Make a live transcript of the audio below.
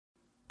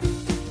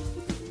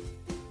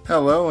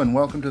Hello and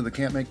welcome to the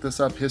Can't Make This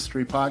Up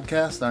History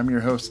Podcast. I'm your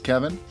host,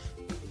 Kevin.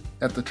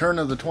 At the turn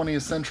of the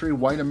 20th century,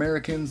 white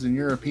Americans and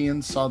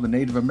Europeans saw the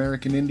Native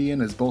American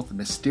Indian as both a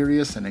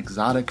mysterious and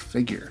exotic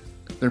figure.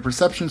 Their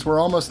perceptions were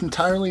almost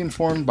entirely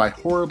informed by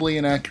horribly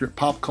inaccurate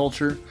pop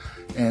culture,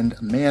 and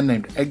a man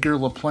named Edgar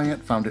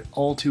LaPlante found it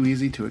all too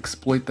easy to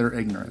exploit their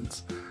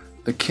ignorance.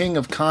 The king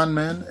of con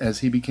men, as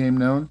he became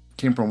known,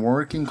 came from a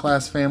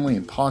working-class family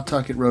in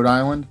Pawtucket, Rhode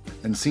Island,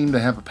 and seemed to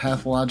have a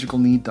pathological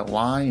need to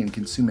lie and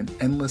consume an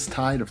endless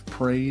tide of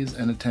praise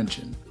and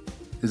attention.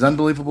 His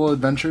unbelievable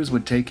adventures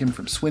would take him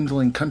from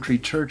swindling country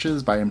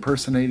churches by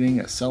impersonating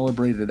a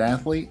celebrated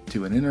athlete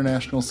to an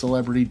international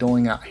celebrity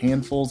doling out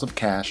handfuls of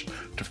cash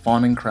to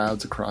fawning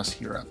crowds across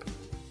Europe.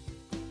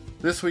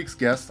 This week's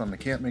guest on the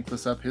Can't Make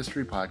This Up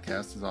History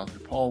Podcast is author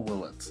Paul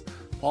Willits.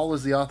 Paul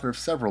is the author of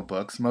several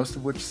books, most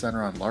of which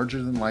center on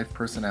larger-than-life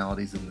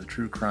personalities in the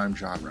true crime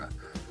genre.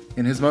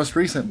 In his most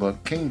recent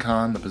book, King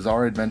Con, The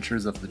Bizarre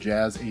Adventures of the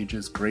Jazz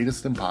Age's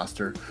Greatest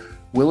Imposter,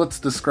 Willits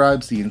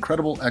describes the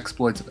incredible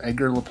exploits of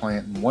Edgar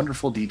LaPlante in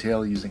wonderful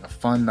detail using a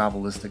fun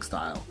novelistic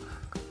style.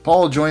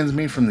 Paul joins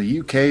me from the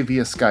UK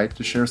via Skype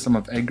to share some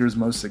of Edgar's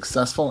most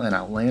successful and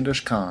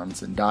outlandish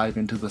cons and dive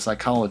into the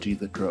psychology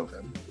that drove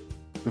him.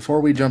 Before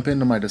we jump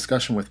into my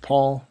discussion with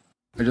Paul,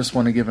 I just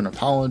want to give an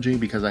apology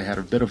because I had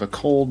a bit of a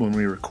cold when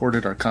we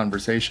recorded our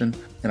conversation,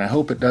 and I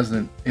hope it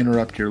doesn't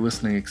interrupt your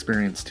listening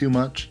experience too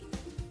much.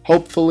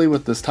 Hopefully,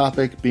 with this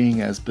topic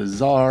being as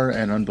bizarre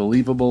and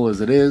unbelievable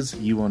as it is,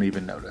 you won't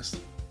even notice.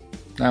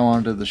 Now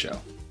on to the show.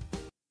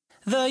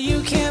 The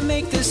You Can't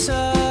Make This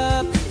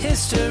Up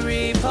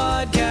History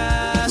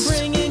Podcast,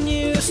 bringing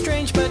you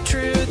strange but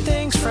true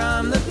things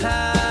from the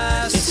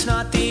past. It's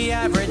not the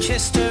average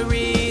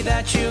history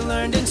that you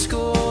learned in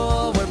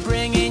school. We're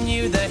bringing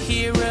you the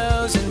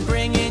heroes and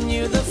bringing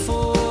you the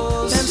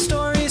fools. Them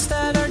stories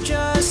that are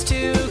just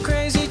too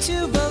crazy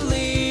to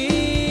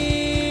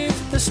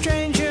believe. The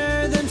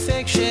stranger than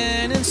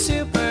fiction and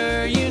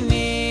super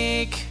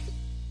unique.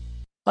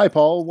 Hi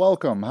Paul,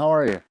 welcome. How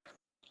are you?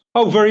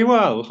 Oh, very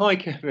well. Hi,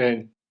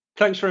 Kevin.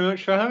 Thanks very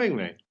much for having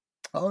me.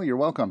 Oh, you're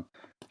welcome.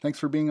 Thanks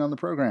for being on the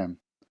program.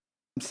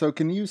 So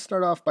can you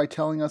start off by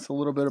telling us a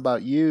little bit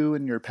about you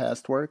and your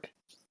past work?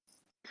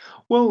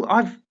 Well,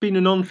 I've been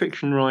a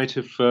non-fiction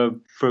writer for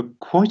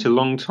quite a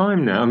long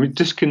time now. I mean,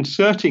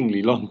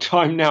 disconcertingly long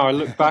time now. I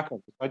look back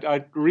on it.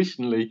 I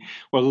recently,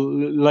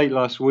 late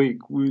last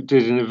week, we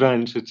did an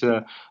event at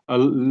a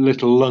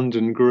little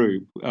London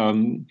group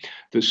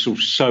that's sort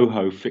of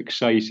Soho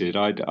fixated.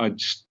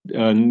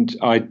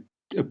 I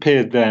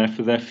appeared there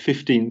for their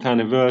 15th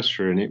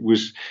anniversary, and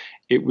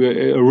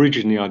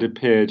originally I'd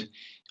appeared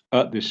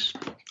at this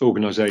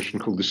organisation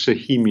called the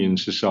Bohemian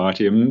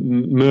Society, a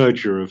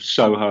merger of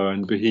Soho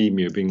and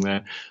Bohemia being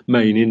their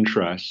main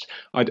interests.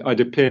 I'd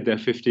appeared there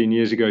 15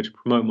 years ago to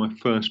promote my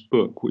first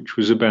book, which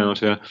was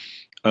about a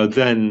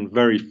then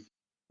very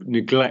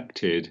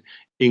neglected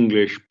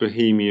English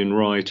Bohemian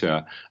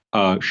writer,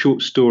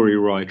 short story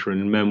writer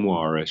and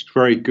memoirist,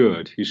 very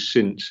good, who's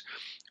since...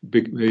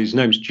 His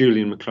name's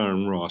Julian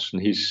Maclaren Ross, and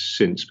he's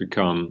since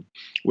become,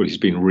 he's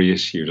been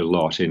reissued a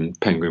lot in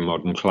Penguin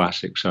Modern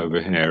Classics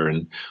over here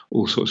and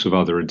all sorts of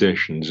other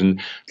editions. And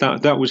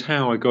that was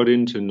how I got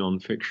into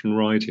non-fiction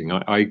writing.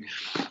 I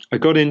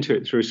got into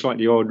it through a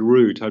slightly odd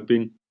route. I'd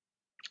been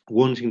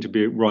wanting to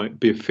be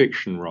a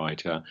fiction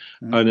writer,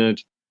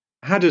 and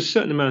had a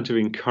certain amount of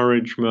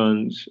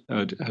encouragement,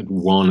 had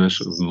won a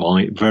sort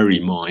of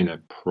very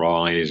minor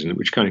prize, and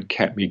which kind of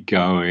kept me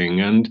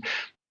going.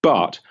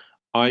 But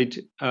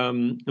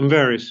and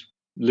various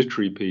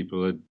literary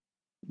people had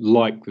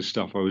liked the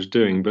stuff I was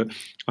doing, but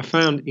I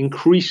found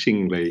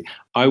increasingly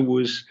I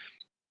was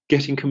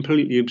getting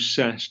completely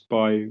obsessed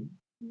by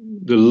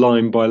the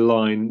line by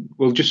line,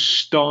 just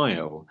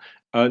style.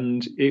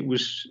 And it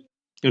was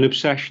an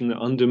obsession that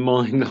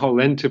undermined the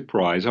whole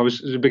enterprise. I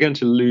began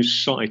to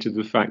lose sight of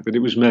the fact that it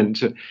was meant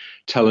to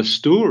tell a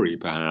story,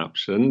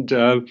 perhaps. And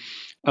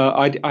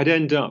I'd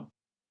end up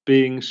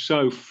being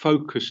so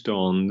focused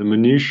on the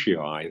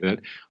minutiae that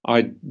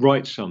I'd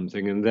write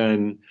something and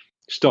then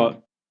start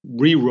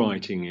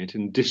rewriting it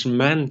and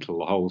dismantle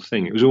the whole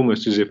thing. It was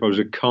almost as if I was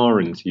a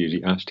car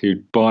enthusiast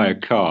who'd buy a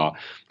car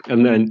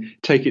and then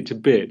take it to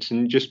bits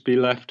and just be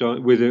left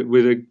with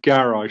a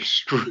garage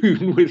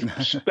strewn with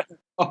spare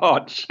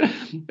parts.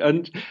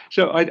 And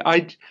so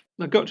I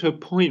got to a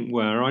point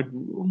where I'd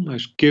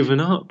almost given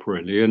up,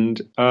 really,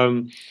 and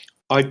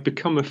I'd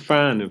become a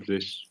fan of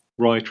this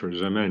writer,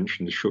 as I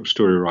mentioned, a short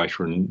story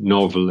writer and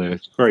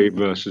novelist, very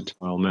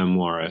versatile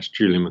memoirist,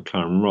 Julian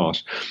Maclaren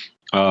Ross.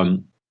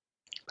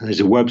 There's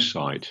a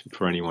website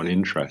for anyone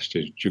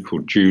interested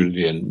called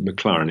Julian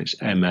Maclaren. It's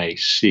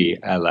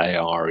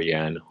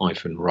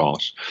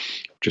MACLAREN-Ross,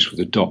 just with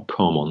a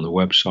 .com on the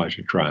website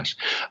address,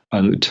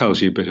 and it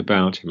tells you a bit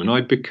about him. And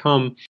I'd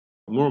become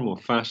more and more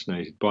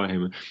fascinated by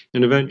him,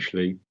 and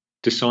eventually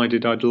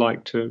decided I'd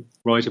like to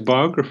write a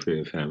biography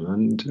of him.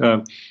 And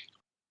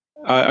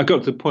I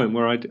got to the point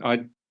where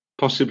I'd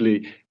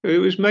possibly, it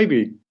was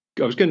maybe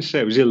I was going to say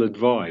it was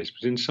ill-advised,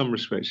 but in some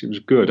respects it was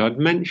good. I'd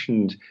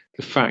mentioned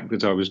the fact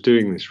that I was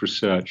doing this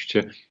research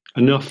to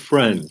enough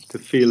friends to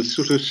feel a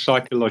sort of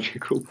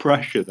psychological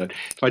pressure that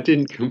if I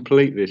didn't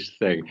complete this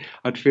thing,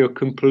 I'd feel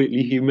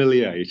completely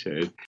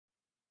humiliated.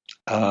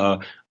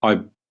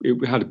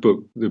 It had a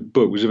book. The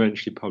book was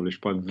eventually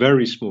published by a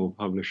very small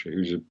publisher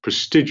who's a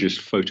prestigious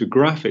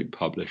photographic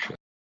publisher.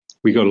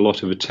 We got a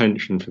lot of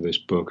attention for this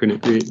book, and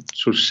it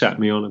sort of set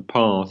me on a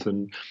path.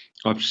 And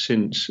I've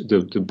since,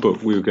 the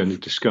book we were going to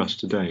discuss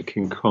today,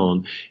 King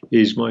Khan,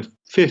 is my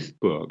fifth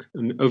book.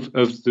 And of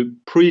the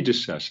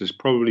predecessors,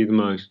 probably the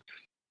most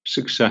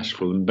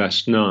successful and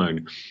best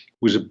known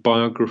was a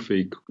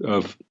biography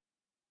of,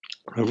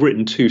 I've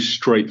written two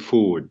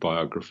straightforward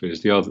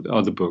biographies. The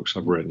other books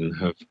I've written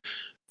have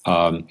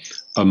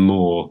are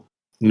more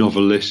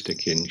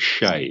novelistic in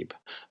shape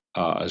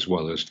as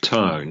well as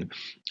tone.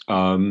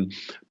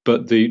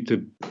 But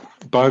the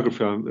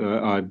biography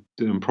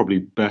I'm probably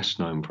best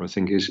known for, I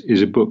think,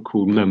 is a book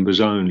called Members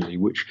Only,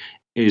 which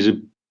is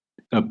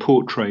a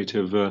portrait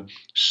of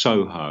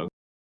Soho.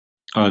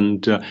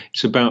 And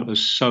it's about a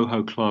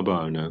Soho club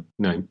owner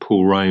named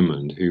Paul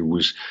Raymond, who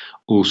was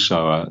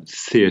also a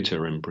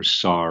theatre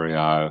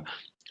impresario,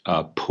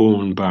 a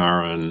porn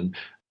baron,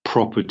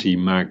 property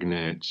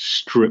magnate,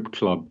 strip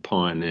club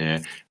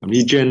pioneer. I mean,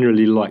 he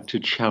generally liked to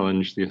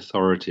challenge the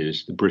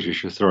authorities, the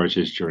British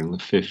authorities during the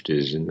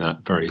 50s in that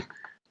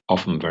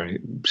often very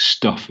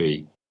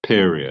stuffy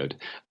period.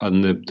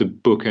 And the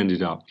book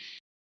ended up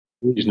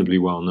reasonably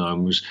well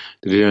known was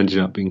that it ended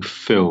up being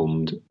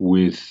filmed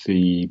with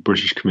the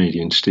British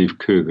comedian Steve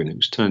Coogan. It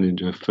was turned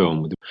into a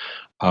film with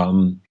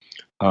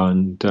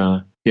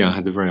I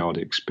had the very odd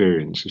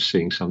experience of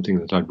seeing something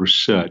that I'd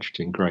researched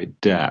in great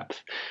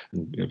depth,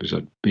 and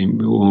I'd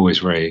been always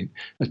very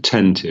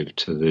attentive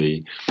to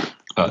the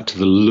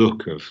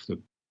look of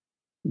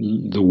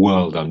the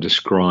world I'm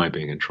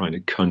describing and trying to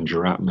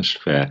conjure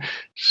atmosphere.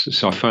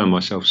 So I found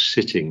myself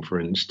sitting, for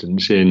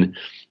instance, in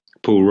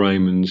Paul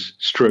Raymond's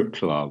strip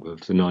club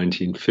of the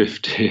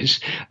 1950s,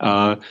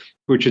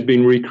 which had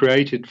been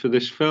recreated for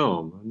this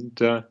film,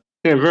 and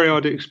very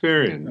odd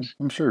experience.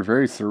 I'm sure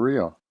very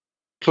surreal.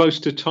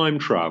 Close to time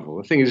travel.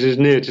 I think it's as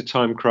near to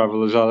time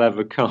travel as I'll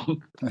ever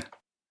come. It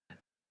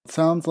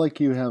sounds like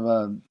you have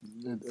an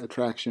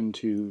attraction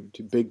to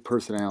big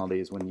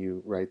personalities when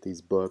you write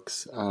these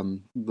books.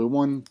 The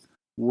one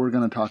we're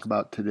going to talk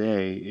about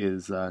today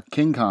is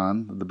King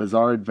Khan, The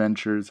Bizarre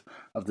Adventures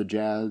of the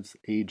Jazz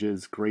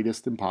Age's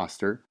Greatest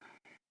Imposter.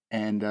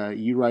 And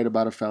you write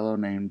about a fellow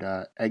named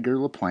Edgar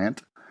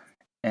LaPlante.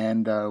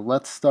 And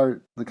let's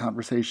start the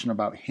conversation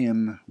about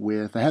him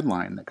with a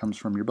headline that comes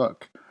from your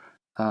book.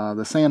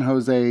 The San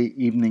Jose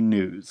Evening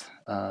News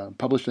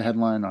published a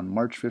headline on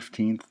March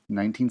 15th,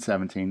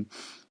 1917,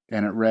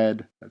 and it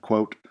read,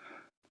 quote,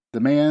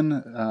 "The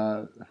man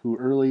who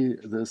early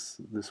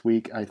this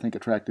week, I think,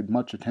 attracted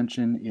much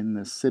attention in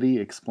this city,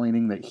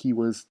 explaining that he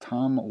was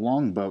Tom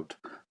Longboat,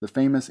 the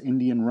famous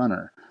Indian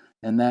runner,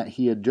 and that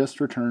he had just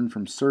returned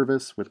from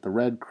service with the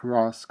Red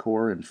Cross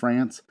Corps in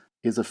France,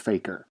 is a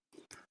faker."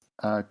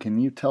 Can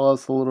you tell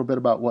us a little bit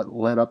about what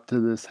led up to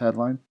this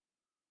headline?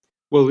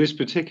 Well, this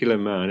particular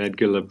man,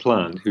 Edgar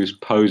LaPlante, who's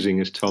posing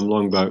as Tom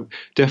Longboat,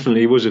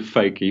 definitely was a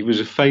faker. He was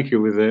a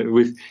faker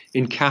with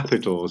in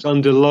capitals,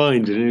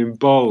 underlined and in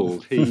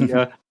bold. He,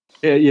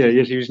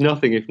 he was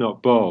nothing if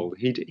not bold.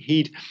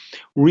 He'd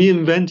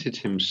reinvented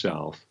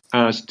himself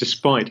as,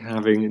 despite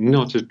having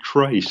not a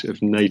trace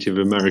of Native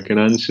American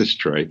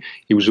ancestry,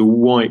 he was a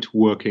white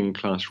working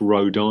class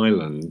Rhode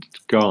Island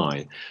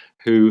guy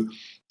who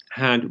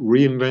had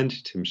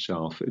reinvented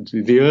himself.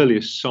 The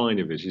earliest sign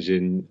of it is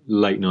in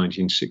late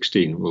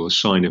 1916, well, the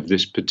sign of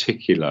this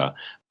particular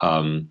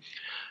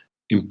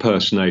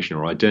impersonation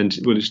or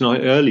identity. Well, it's an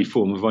early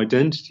form of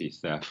identity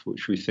theft,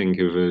 which we think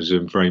of as a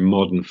very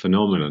modern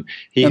phenomenon.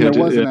 There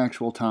was an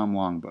actual Tom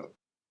Longboat.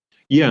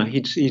 Yeah,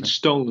 he'd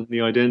stolen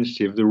the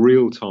identity of the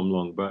real Tom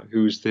Longboat,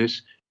 who was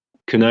this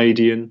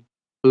Canadian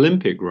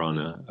Olympic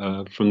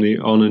runner from the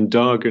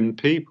Onondagan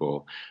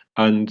people.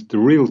 And the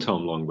real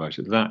Tom Longboat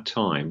at that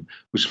time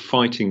was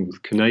fighting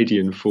with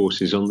Canadian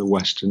forces on the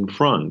Western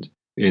Front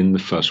in the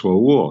First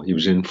World War. He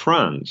was in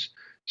France,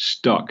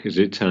 stuck, as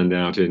it turned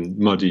out, in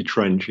muddy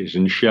trenches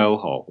and shell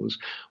holes,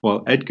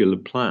 while Edgar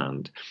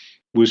LaPlante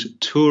was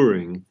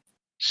touring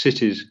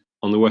cities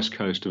on the west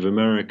coast of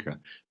America,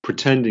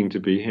 pretending to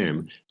be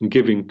him and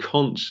giving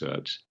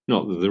concerts.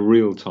 Not that the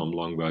real Tom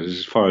Longboat,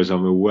 as far as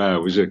I'm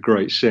aware, was a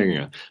great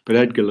singer, but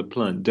Edgar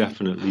LaPlante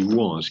definitely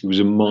was. He was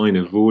a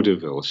minor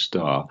vaudeville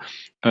star,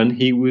 and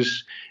he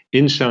was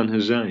in San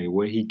Jose,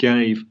 where he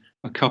gave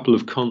a couple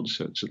of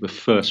concerts at the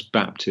First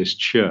Baptist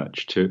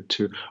Church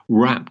to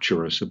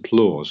rapturous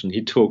applause, and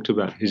he talked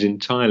about his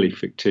entirely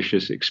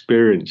fictitious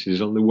experiences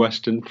on the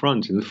Western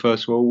Front in the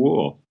First World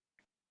War.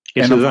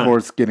 And of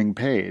course, getting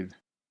paid.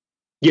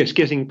 Yes,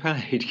 getting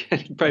paid.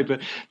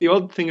 But the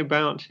odd thing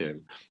about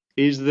him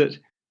is that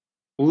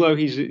although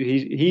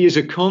he is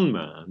a con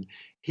man,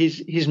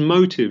 his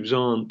motives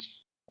aren't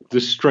the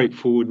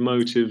straightforward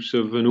motives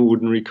of an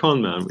ordinary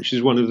con man, which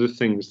is one of the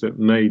things that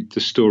made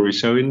the story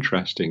so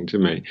interesting to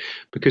me.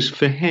 Because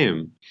for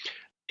him,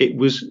 it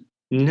was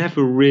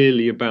never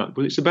really about,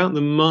 well, it's about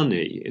the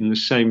money in the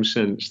same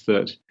sense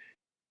that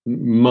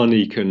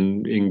money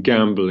can, in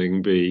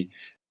gambling, be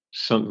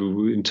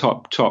something in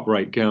top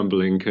rate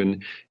gambling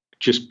can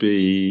just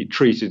be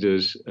treated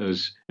as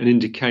an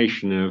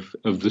indication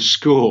of the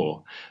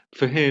score.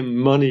 For him,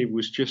 money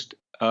was just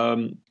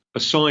a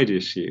side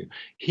issue.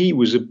 It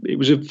was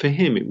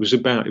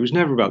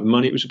never about the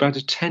money. It was about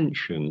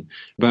attention,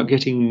 about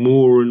getting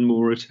more and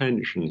more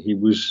attention. He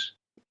was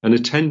an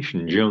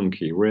attention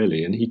junkie,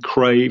 really, and he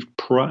craved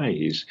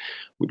praise,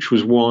 which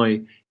was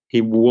why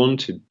he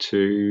wanted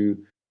to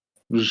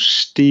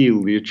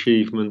steal the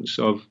achievements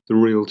of the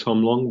real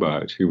Tom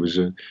Longboat, who was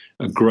a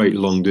great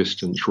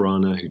long-distance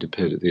runner who'd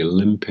appeared at the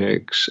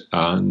Olympics,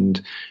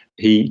 and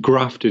he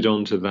grafted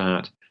onto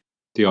that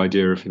the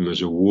idea of him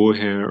as a war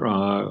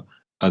hero.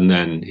 And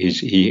then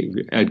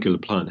Edgar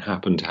LaPlante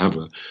happened to have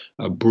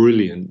a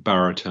brilliant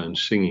baritone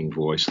singing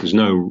voice.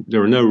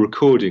 There are no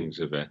recordings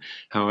of it.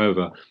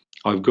 However,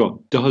 I've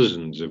got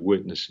dozens of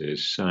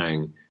witnesses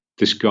saying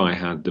this guy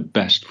had the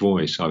best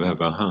voice I've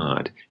ever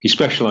heard. He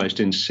specialised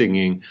in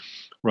singing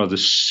rather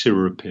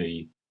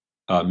syrupy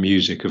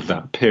music of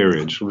that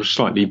period, sort of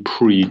slightly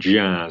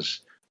pre-jazz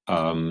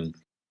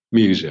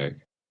music,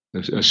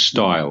 a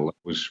style that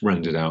was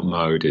rendered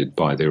outmoded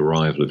by the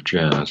arrival of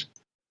jazz.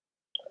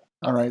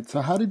 All right. So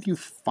how did you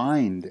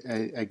find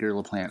Edgar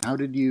LaPlante? How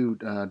did you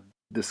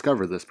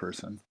discover this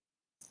person?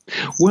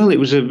 Well, it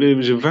was a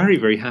very,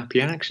 very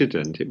happy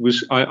accident.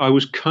 I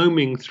was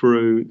combing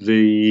through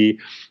the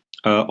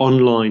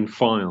online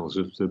files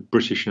of the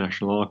British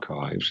National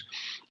Archives,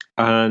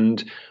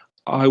 and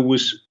I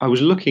was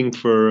looking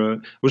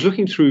through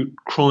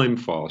crime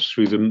files,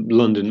 through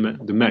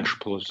the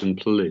Metropolitan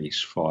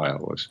Police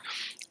files,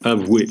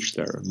 of which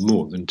there are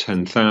more than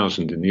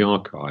 10,000 in the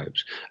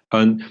archives,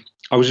 and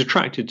I was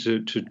attracted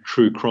to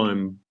true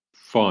crime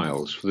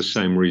files for the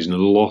same reason a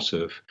lot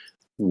of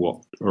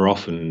what are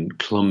often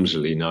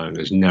clumsily known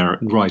as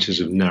writers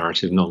of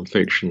narrative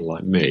nonfiction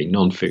like me,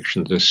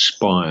 nonfiction that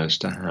aspires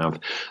to have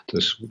the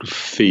sort of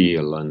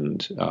feel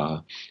and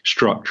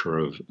structure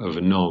of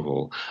a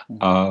novel.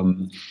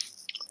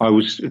 I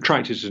was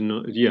attracted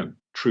to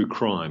true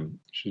crime,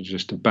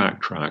 just to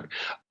backtrack,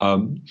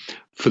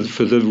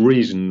 for the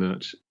reason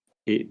that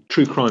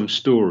true crime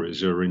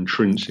stories are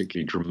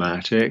intrinsically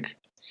dramatic,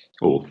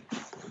 or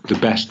the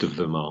best of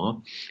them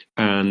are,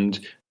 and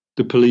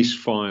the police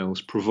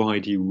files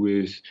provide you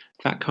with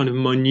that kind of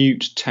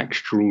minute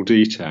textual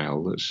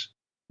detail that's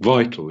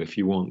vital if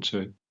you want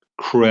to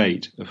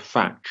create a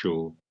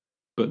factual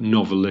but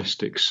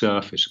novelistic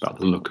surface about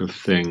the look of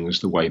things,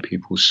 the way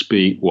people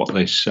speak, what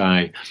they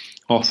say.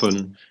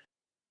 Often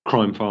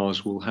crime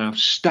files will have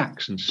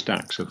stacks and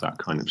stacks of that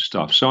kind of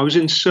stuff. So I was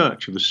in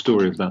search of a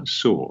story of that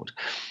sort,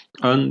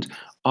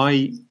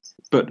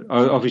 but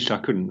obviously I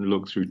couldn't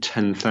look through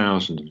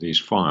 10,000 of these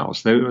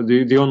files.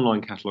 The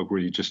online catalogue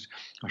really just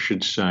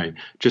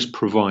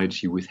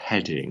provides you with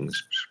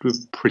headings, sort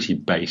of pretty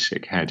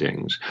basic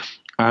headings.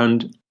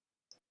 And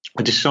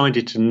I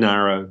decided to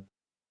narrow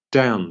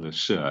down the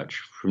search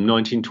from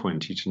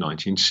 1920 to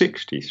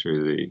 1960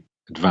 through the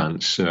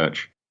advanced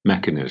search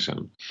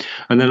mechanism.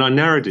 And then I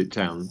narrowed it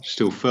down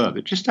still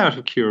further, just out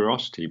of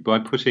curiosity, by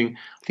putting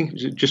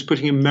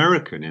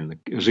American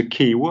as a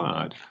key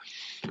word.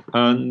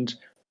 And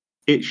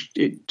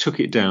it took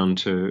it down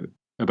to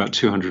about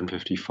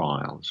 250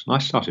 files. And I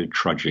started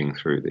trudging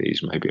through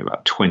these, maybe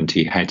about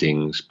 20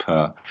 headings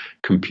per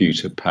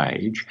computer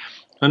page.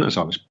 And as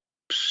I was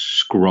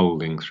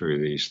scrolling through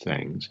these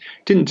things,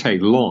 it didn't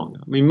take long.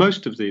 I mean,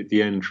 most of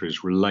the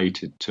entries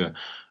related to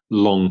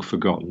long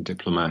forgotten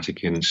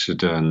diplomatic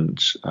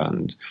incidents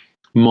and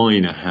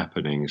minor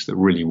happenings that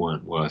really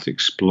weren't worth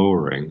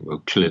exploring, or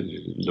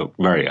clearly look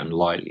very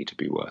unlikely to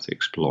be worth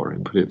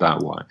exploring, put it that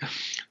way.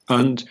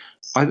 And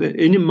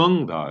in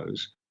among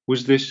those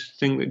was this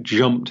thing that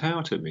jumped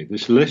out at me,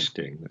 this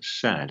listing that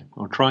said,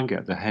 I'll try and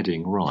get the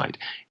heading right.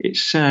 It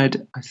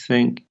said, I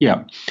think,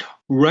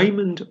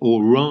 Raymond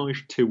or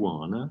Raj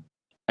Tiwana,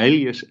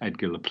 alias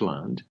Edgar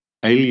LaPlante,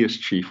 alias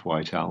Chief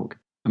White Elk,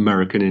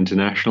 American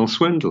international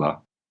swindler.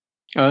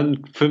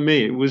 And for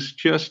me, it was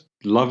just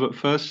love at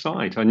first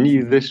sight. I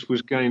knew this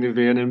was going to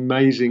be an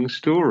amazing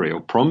story,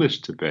 or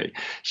promised to be.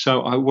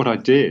 So what I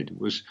did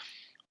was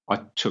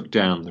I took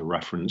down the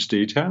reference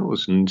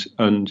details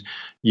and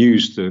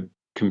used the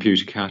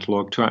computer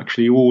catalogue to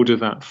actually order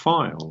that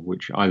file,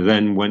 which I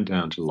then went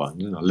down to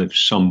London. I lived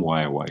some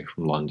way away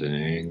from London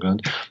in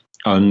England.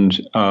 And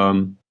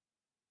when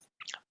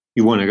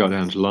I got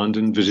down to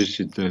London,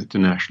 visited the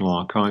National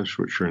Archives,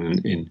 which are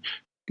in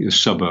the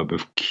suburb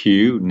of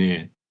Kew,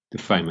 near the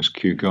famous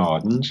Kew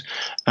Gardens.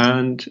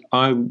 And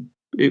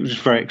it was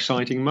a very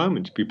exciting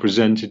moment to be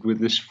presented with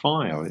this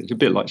file. It's a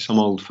bit like some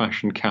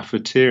old-fashioned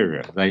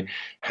cafeteria. They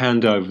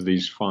hand over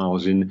these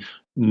files in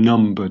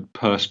numbered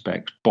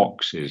perspex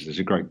boxes. There's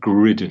a great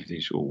grid of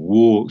these,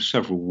 or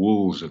several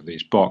walls of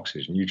these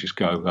boxes, and you just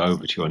go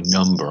over to your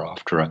number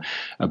after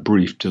a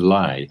brief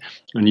delay,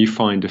 and you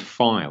find a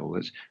file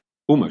that's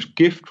almost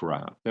gift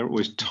wrapped. They're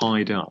always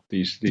tied up.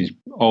 These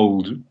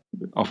old,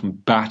 often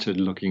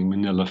battered-looking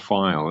manila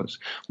files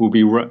will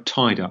be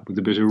tied up with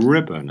a bit of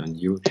ribbon, and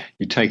you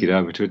take it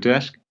over to a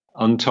desk,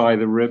 untie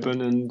the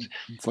ribbon, and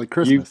it's like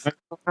Christmas.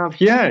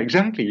 Yeah,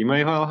 exactly. You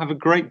may well have a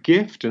great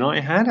gift, and I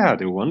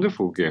had a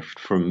wonderful gift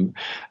from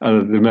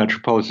the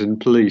Metropolitan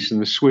Police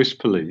and the Swiss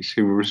police,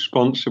 who were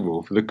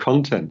responsible for the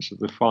contents of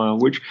the file,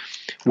 which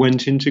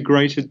went into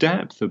greater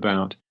depth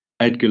about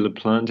Edgar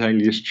LaPlante,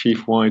 alias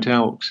Chief White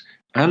Elk's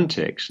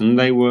antics, and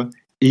they were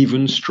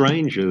even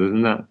stranger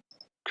than that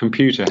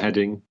computer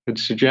heading had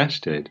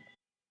suggested.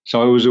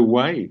 So I was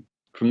away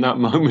from that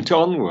moment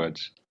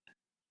onwards.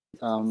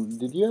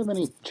 Did you have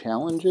any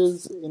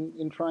challenges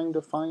in trying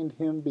to find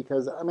him?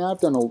 Because, I mean, I've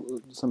done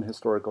some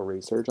historical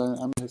research.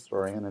 I'm a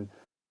historian,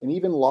 and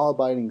even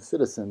law-abiding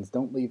citizens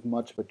don't leave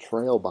much of a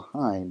trail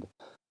behind.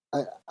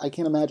 I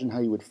can't imagine how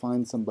you would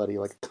find somebody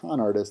like a con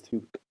artist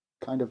who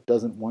kind of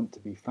doesn't want to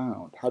be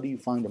found. How do you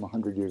find him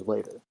 100 years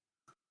later?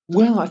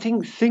 Well, I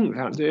think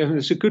that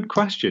it's a good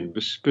question.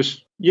 But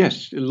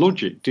yes,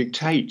 logic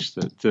dictates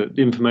that the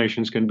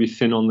information is going to be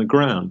thin on the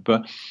ground,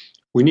 but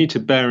we need to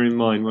bear in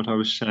mind what I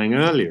was saying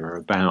earlier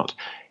about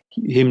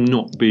him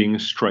not being a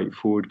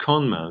straightforward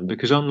con man,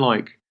 because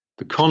unlike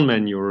the con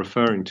men you're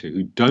referring to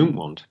who don't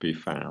want to be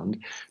found,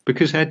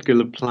 because Edgar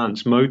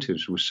LaPlante's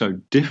motives were so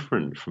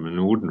different from an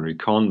ordinary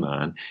con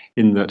man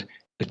in that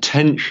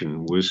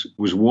attention was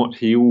what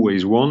he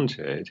always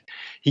wanted,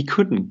 he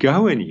couldn't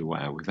go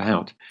anywhere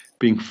without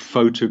being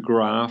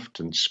photographed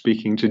and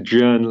speaking to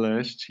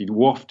journalists. He'd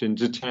waft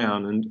into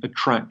town and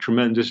attract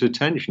tremendous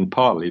attention,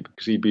 partly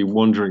because he'd be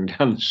wandering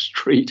down the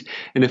street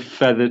in a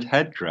feathered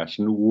headdress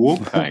and war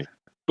paint,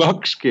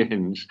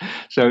 buckskins.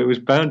 So it was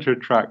bound to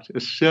attract a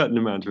certain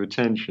amount of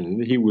attention.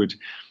 And he would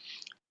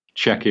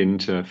check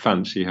into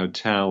fancy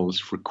hotels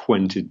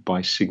frequented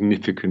by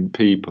significant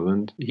people,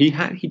 and he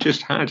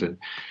just had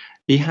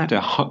a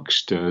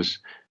huckster's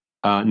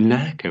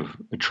knack of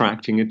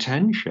attracting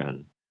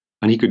attention.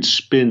 And he could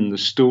spin the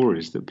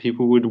stories that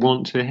people would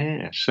want to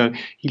hear. So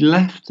he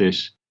left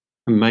this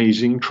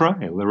amazing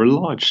trail. There are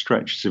large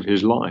stretches of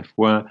his life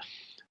where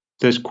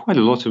there's quite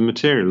a lot of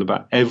material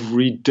about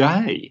every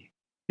day.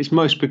 It's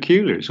most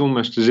peculiar. It's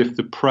almost as if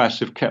the press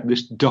have kept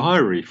this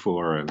diary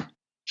for him.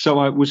 So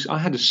I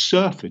had a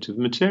surfeit of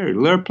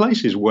material. There are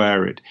places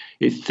where it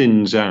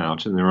thins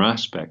out, and there are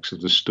aspects of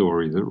the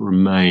story that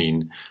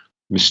remain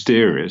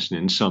mysterious,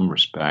 and in some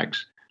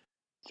respects,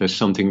 there's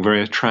something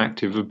very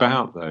attractive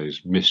about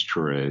those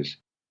mysteries.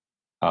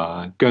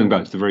 Going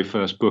back to the very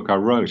first book I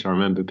wrote, I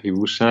remember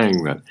people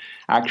saying that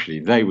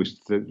actually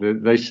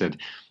they said,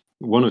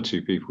 one or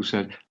two people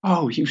said,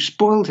 "Oh, you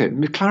spoiled it.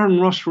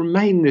 McLaren Ross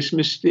remained this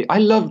mystery. I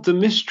loved the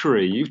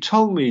mystery. You've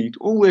told me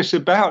all this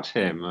about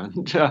him,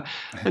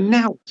 and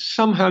now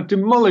somehow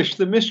demolished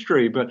the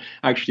mystery." But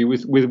actually,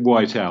 with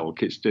White Elk,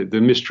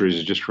 the mysteries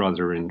are just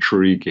rather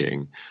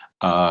intriguing.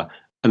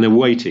 And they're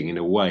waiting, in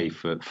a way,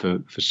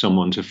 for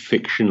someone to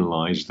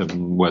fictionalize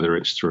them, whether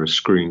it's through a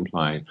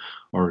screenplay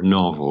or a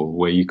novel,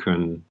 where you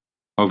can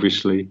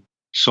obviously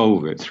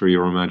solve it through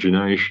your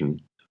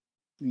imagination.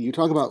 You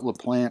talk about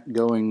LaPlante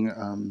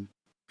going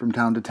from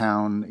town to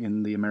town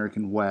in the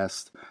American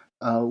West.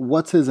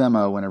 What's his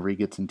MO whenever he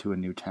gets into a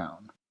new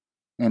town?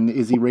 And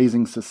is he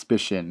raising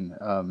suspicion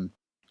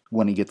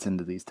when he gets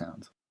into these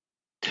towns?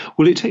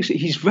 Well,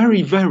 he's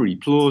very, very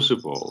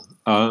plausible.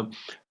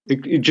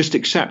 Just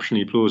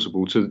exceptionally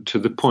plausible to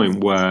the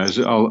point where, as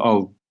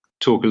I'll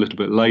talk a little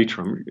bit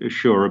later, I'm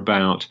sure,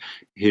 about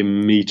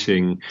him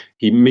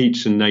he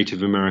meets a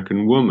Native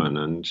American woman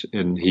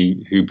and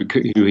who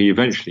he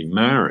eventually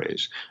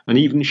marries, and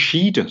even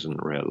she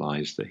doesn't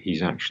realize that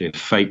he's actually a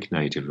fake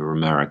Native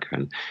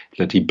American,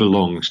 that he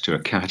belongs to a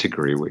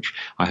category which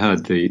I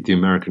heard the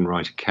American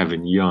writer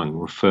Kevin Young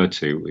refer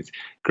to with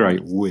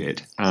great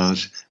wit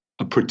as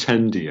a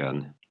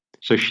pretendian.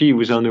 So she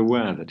was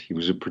unaware that he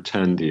was a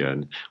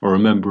pretendian, or a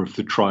member of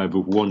the tribe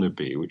of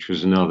wannabe, which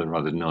was another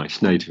rather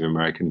nice Native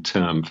American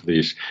term for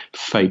these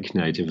fake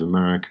Native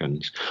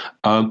Americans.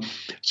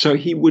 So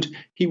he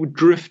would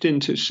drift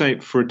into, say,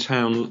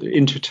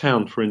 into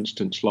town, for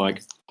instance,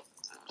 like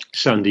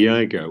San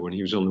Diego when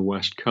he was on the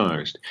West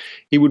Coast.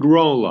 He would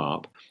roll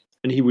up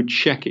and he would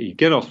he'd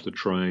get off the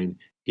train,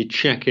 he'd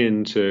check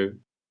into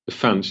the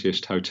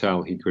fanciest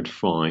hotel he could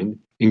find,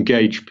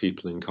 engage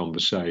people in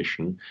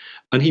conversation.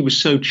 And he was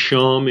so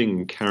charming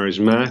and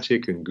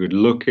charismatic and good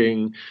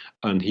looking,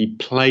 and he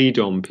played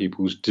on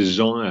people's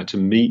desire to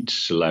meet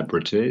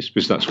celebrities,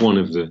 because that's one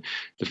of the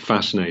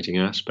fascinating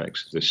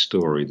aspects of this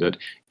story, that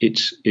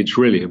it's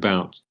really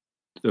about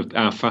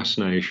our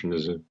fascination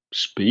as a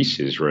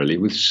species, really,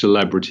 with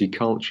celebrity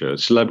culture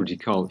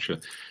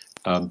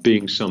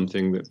being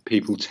something that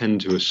people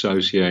tend to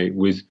associate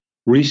with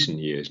recent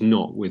years,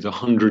 not with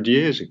 100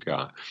 years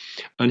ago.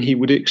 And he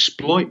would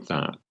exploit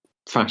that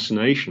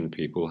fascination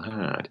people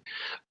had.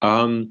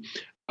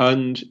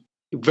 And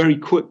very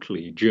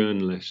quickly,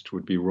 journalists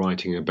would be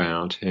writing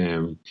about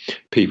him.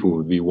 People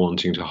would be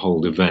wanting to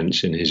hold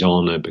events in his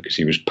honor because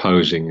he was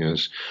posing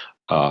as,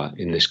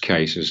 in this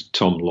case, as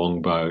Tom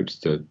Longboat,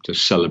 the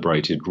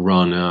celebrated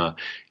runner.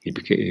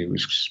 He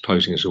was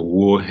posing as a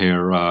war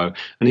hero.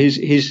 And his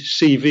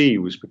CV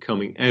was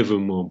becoming ever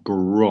more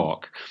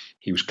baroque.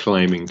 He was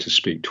claiming to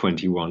speak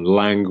 21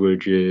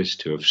 languages,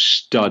 to have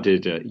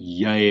studied at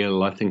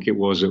Yale, I think it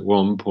was at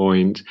one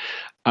point,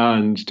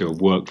 and to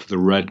have worked for the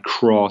Red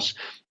Cross.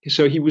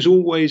 So he was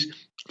always,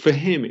 for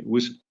him, it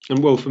was,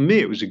 and well, for me,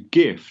 it was a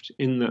gift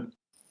in that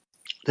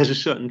there's a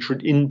certain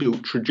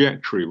inbuilt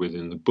trajectory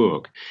within the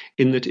book,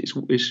 in that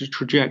it's a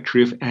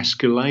trajectory of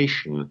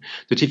escalation,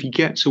 that if he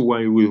gets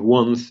away with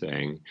one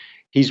thing,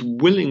 he's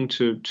willing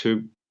to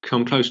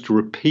come close to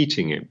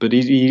repeating it, but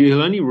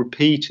he'll only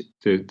repeat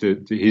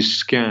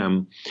his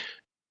scam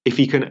if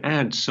he can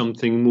add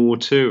something more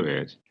to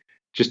it,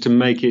 just to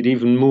make it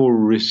even more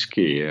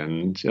risky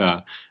and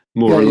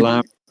more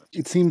elaborate.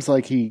 It seems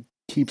like he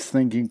keeps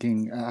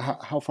thinking,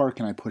 how far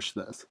can I push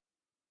this?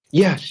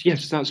 Yes,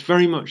 that's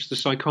very much the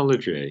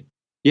psychology.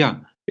 Yeah,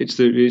 it's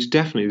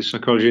definitely the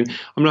psychology.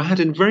 I mean, I had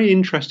a very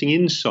interesting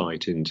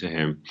insight into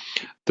him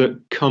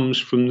that comes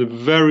from the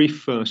very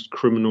first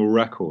criminal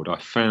record I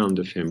found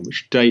of him,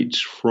 which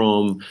dates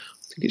from,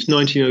 I think it's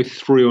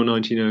 1903 or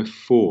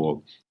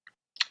 1904,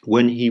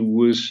 when he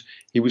was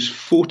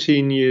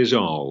 14 years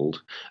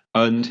old,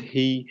 and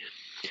he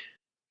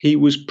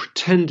was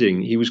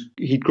pretending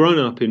he'd grown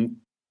up in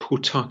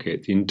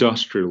Pawtucket, the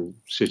industrial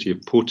city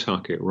of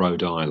Pawtucket,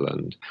 Rhode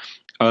Island,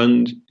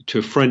 and to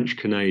a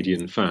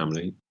French-Canadian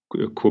family,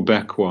 a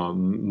Quebecois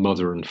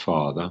mother and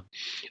father,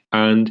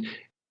 and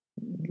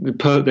they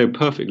were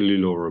perfectly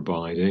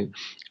law-abiding.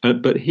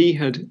 But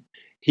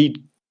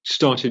he'd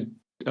started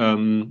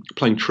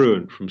playing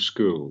truant from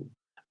school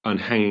and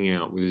hanging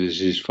out with, as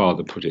his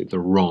father put it, the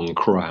wrong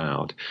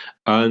crowd,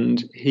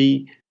 and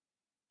he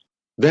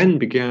then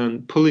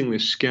began pulling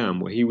this scam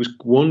where he was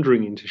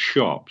wandering into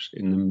shops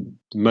in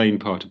the main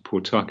part of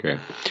Pawtucket,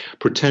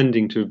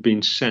 pretending to have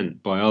been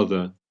sent by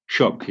other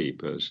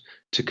shopkeepers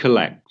to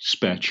collect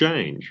spare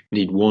change. And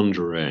he'd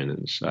wander in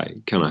and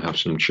say, "Can I have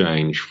some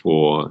change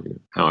for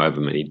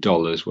however many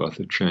dollars worth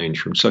of change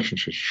from such and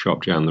such a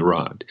shop down the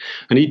road?"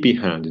 And he'd be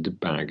handed a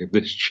bag of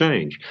this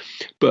change.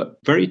 But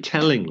very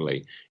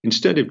tellingly,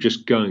 instead of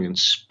just going and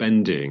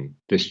spending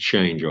this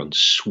change on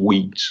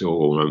sweets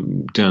or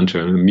down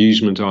to an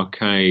amusement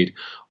arcade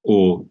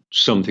or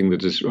something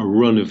that is a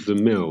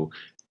run-of-the-mill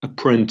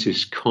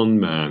apprentice con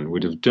man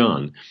would have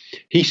done,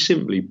 he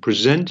simply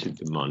presented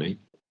the money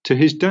to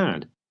his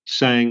dad,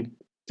 saying,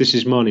 "This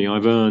is money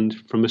I've earned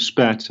from a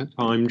spare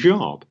time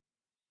job."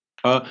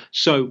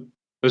 So,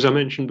 as I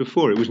mentioned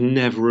before, it was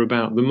never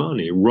about the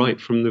money right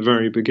from the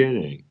very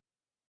beginning.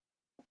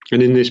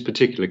 And in this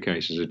particular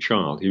case, as a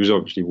child, he was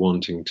obviously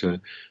wanting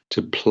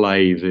to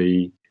play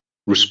the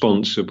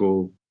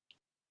responsible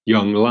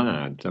young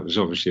lad. That was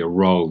obviously a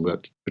role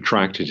that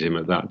attracted him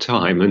at that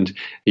time, and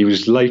he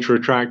was later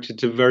attracted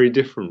to very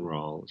different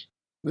roles.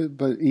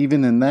 But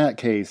even in that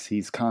case,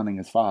 he's conning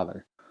his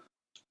father.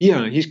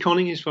 Yeah, he's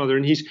conning his father,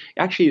 and he's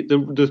actually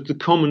the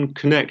common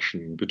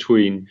connection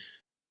between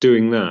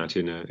doing that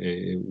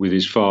with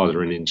his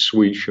father and in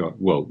Sweet Shop,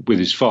 well, with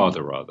his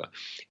father rather,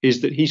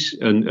 is that he's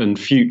and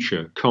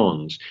future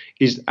cons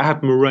is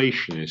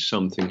admiration is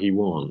something he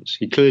wants.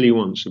 He clearly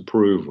wants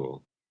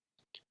approval.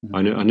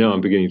 Mm-hmm. I know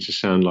I'm beginning to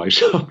sound like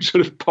some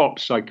sort of pop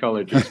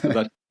psychologist,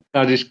 but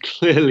that is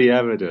clearly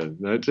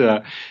evident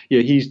that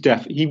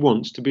he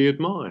wants to be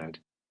admired.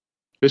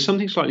 There's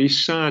something slightly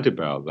sad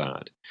about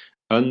that.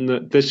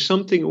 And there's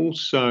something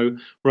also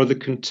rather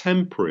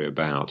contemporary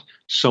about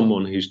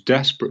someone who's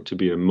desperate to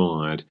be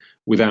admired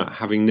without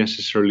having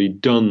necessarily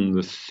done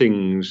the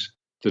things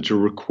that are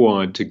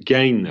required to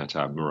gain that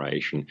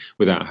admiration,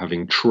 without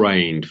having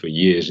trained for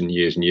years and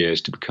years and years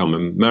to become a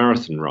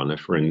marathon runner,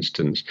 for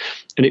instance.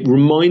 And it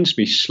reminds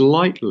me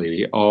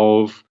slightly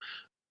of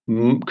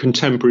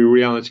contemporary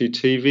reality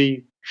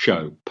TV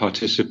show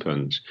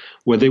participants,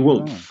 where they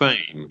want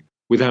fame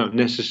without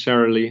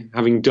necessarily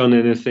having done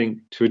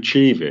anything to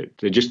achieve it.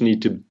 They just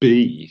need to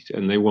be,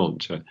 and they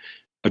want to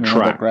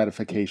attract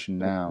gratification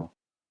now.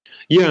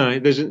 Yeah,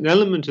 there's an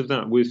element of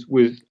that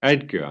with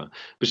Edgar,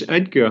 because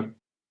Edgar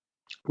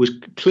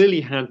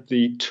clearly had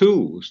the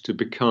tools to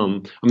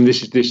become. I mean,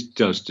 this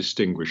does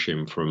distinguish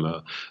him from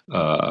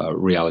a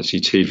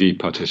reality TV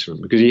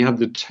participant, because he had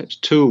the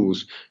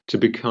tools to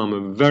become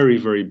a very,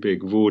 very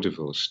big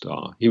vaudeville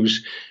star. He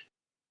was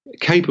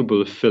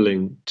capable of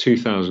filling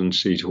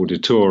 2,000-seat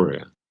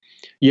auditoria,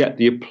 yet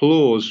the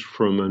applause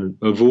from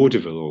a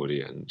vaudeville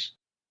audience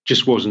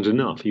just wasn't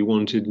enough. He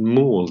wanted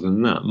more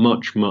than that,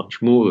 much,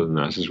 much more than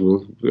that, as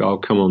I'll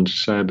come on to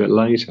say a bit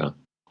later.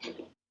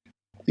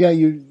 Yeah,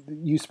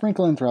 you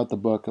sprinkle in throughout the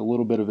book a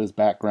little bit of his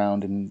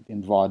background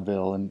in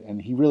vaudeville,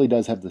 and he really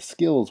does have the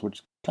skills,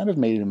 which kind of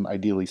made him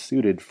ideally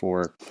suited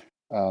for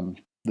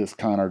this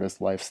con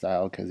artist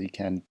lifestyle, because he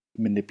can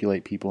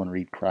manipulate people and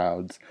read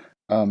crowds.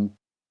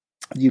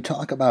 You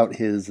talk about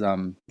his,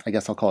 I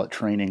guess I'll call it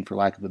training, for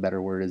lack of a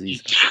better word, as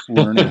he's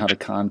learning how to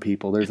con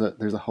people. There's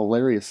a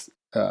hilarious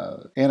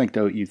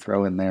anecdote you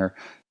throw in there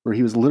where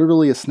he was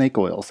literally a snake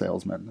oil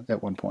salesman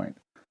at one point.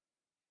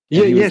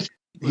 Yeah,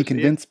 He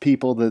convinced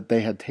people that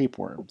they had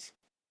tapeworms.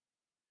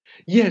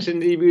 Yes,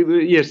 and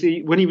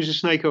when he was a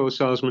snake oil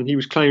salesman, he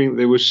was claiming that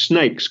there were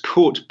snakes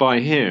caught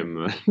by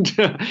him.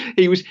 And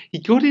he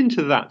got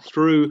into that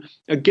through,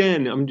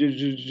 again, I'm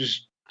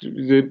just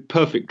the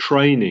perfect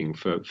training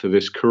for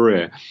this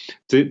career.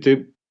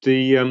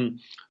 The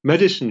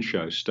medicine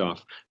show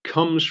stuff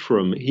comes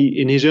from,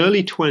 in his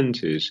early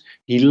 20s,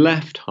 he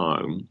left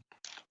home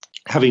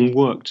having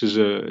worked as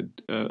a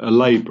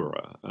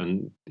labourer,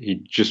 and he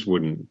just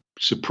wouldn't,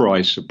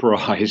 surprise,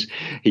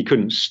 he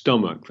couldn't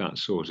stomach that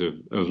sort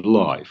of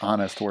life.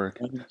 Honest work.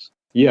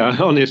 Yeah,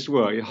 honest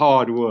work,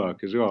 hard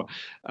work as well.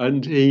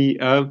 And he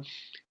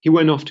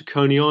went off to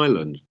Coney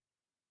Island,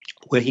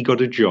 where he got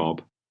a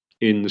job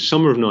in the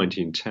summer of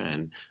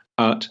 1910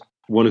 at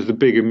one of the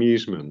big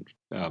amusement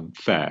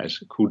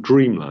fairs called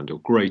Dreamland, or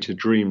Greater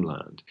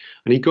Dreamland.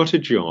 And he got a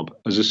job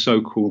as a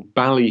so-called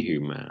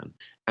ballyhoo man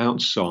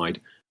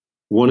outside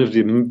one of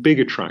the big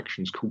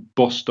attractions called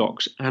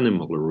Bostock's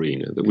Animal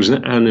Arena, that was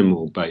an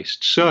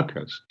animal-based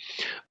circus.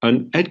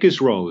 And Edgar's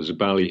role as a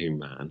ballyhoo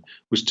man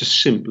was to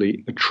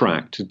simply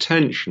attract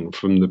attention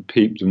from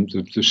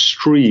the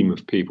stream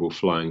of people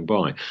flying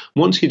by.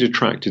 Once he'd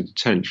attracted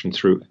attention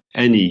through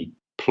any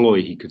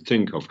ploy he could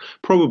think of,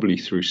 probably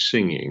through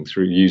singing,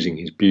 through using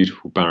his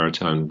beautiful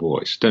baritone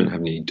voice. Don't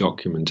have any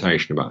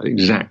documentation about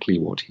exactly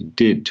what he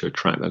did to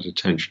attract that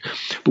attention.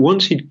 But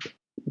once he'd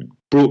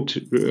brought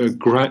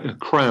a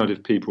crowd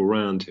of people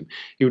around him,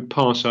 he would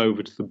pass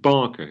over to the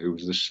barker, who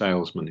was the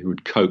salesman who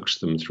would coax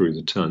them through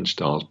the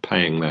turnstiles,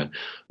 paying their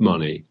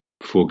money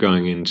before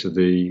going into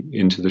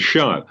the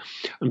show.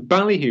 And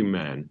ballyhoo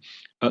men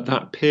at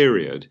that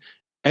period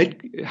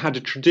had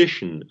a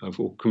tradition of,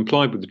 or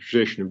complied with the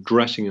tradition of,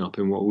 dressing up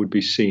in what would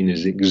be seen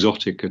as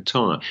exotic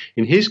attire.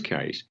 In his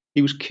case,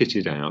 he was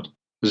kitted out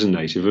as a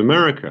Native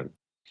American.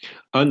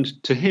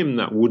 And to him,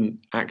 that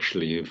wouldn't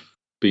actually have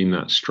been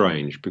that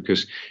strange,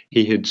 because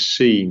he had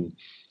seen,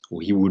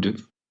 or he would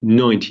have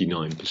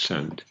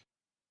 99%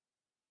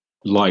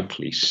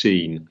 likely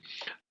seen,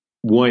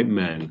 white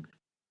men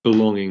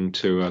belonging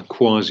to a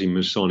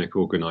quasi-Masonic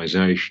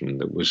organization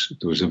there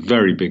was a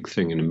very big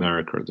thing in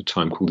America at the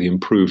time called the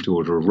Improved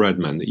Order of Red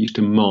Men, that used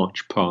to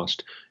march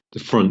past the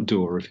front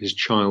door of his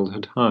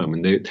childhood home.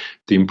 And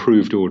the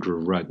Improved Order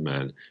of Red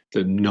Men,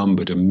 that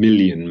numbered 1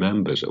 million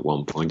members at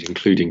one point,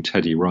 including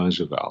Teddy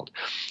Roosevelt,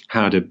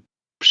 had a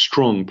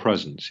strong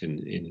presence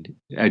in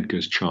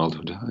Edgar's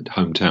childhood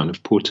hometown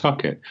of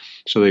Pawtucket.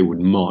 So they would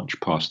march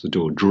past the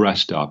door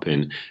dressed up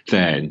in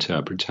their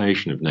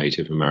interpretation of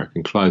Native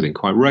American clothing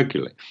quite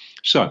regularly.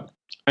 So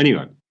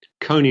anyway,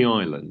 Coney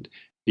Island,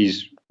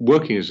 he's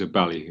working as a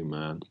ballyhoo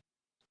man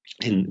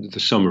in the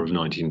summer of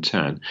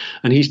 1910,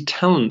 and he's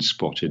talent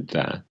spotted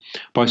there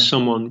by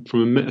someone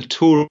from a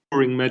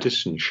touring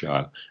medicine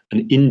show,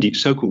 an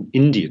so-called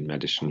Indian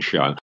medicine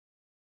show,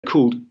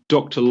 called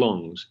Dr.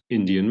 Long's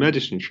Indian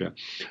Medicine Show.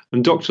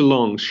 And Dr.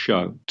 Long's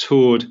show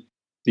toured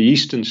the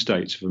eastern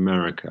states of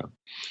America,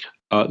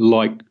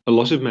 like a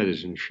lot of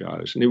medicine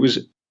shows. And it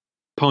was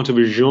part of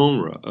a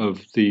genre of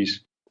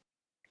these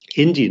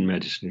Indian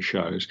medicine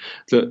shows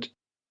that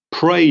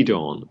preyed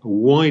on a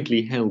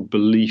widely held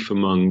belief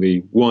among the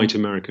white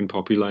American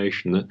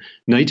population that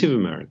Native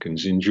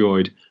Americans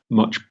enjoyed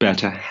much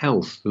better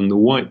health than the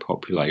white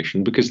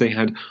population, because they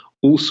had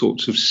all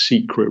sorts of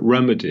secret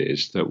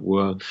remedies that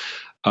were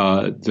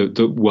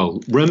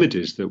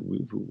remedies that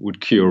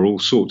would cure all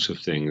sorts of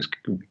things,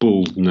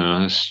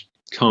 baldness,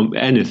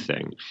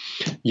 anything,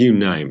 you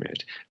name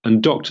it.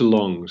 And Dr.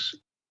 Long's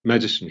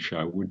medicine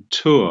show would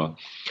tour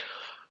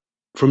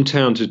from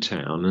town to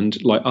town,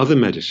 and like other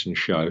medicine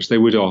shows, they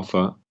would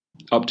offer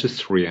up to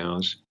 3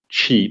 hours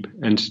cheap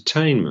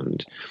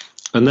entertainment.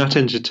 And that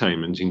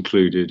entertainment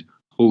included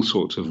all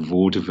sorts of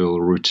vaudeville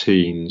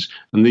routines,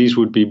 and these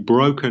would be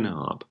broken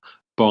up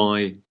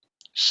by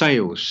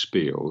sales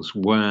spiels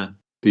where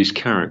these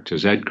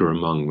characters, Edgar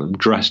among them,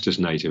 dressed as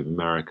Native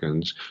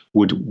Americans,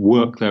 would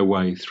work their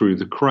way through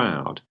the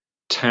crowd,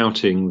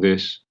 touting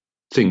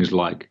things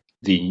like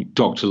the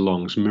Dr.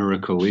 Long's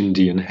miracle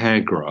Indian hair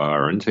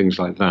grower and things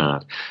like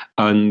that.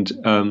 And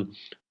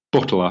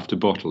bottle after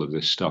bottle of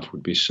this stuff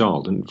would be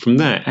sold. And from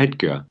there,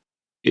 Edgar,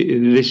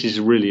 this is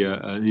really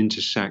an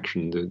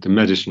intersection. The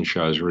medicine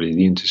show is really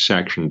the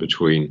intersection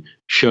between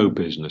show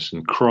business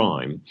and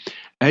crime.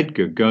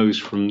 Edgar goes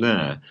from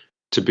there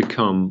to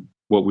become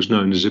what was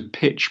known as a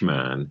pitch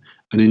man,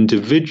 an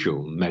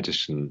individual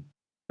medicine,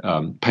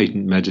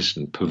 patent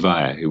medicine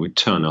purveyor who would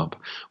turn up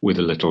with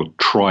a little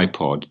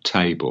tripod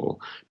table,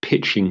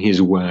 pitching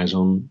his wares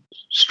on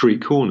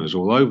street corners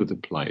all over the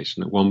place.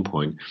 And at one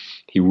point,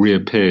 he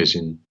reappears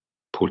in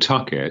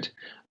Pawtucket,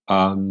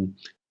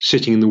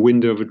 sitting in the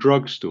window of a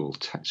drugstore,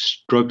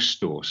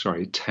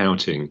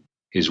 touting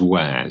his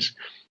wares.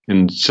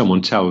 And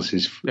someone tells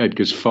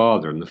Edgar's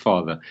father, and the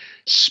father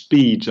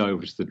speeds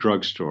over to the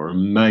drugstore,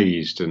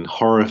 amazed and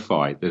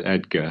horrified that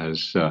Edgar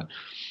has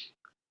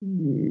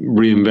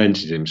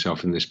reinvented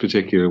himself in this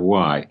particular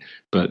way.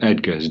 But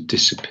Edgar has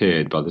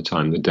disappeared by the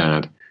time the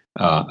dad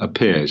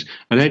appears.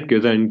 And Edgar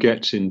then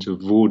gets into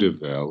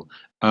vaudeville,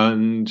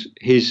 and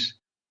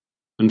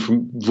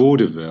from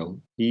vaudeville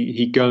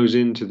he goes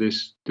into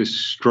this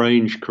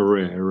strange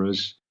career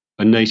as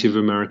a Native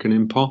American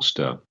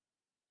imposter.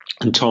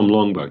 And Tom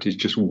Longboat is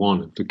just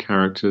one of the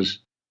characters,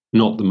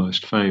 not the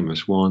most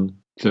famous one,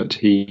 that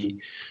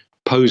he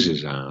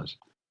poses as.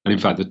 And in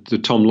fact, the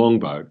Tom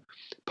Longboat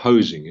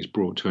posing is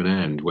brought to an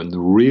end when the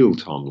real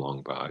Tom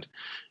Longboat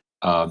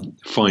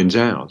finds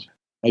out.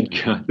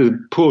 Edgar,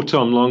 the poor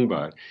Tom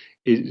Longboat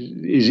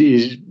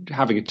is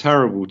having a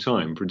terrible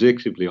time,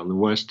 predictably, on the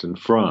Western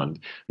Front.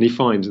 And he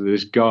finds that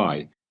this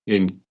guy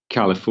in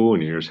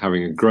California is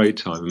having a great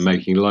time and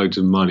making loads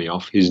of money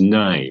off his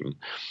name.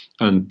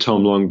 And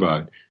Tom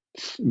Longboat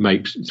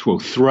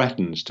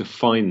threatens to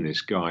find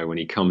this guy when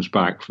he comes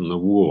back from the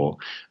war.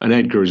 And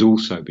Edgar is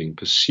also being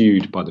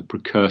pursued by the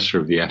precursor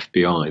of the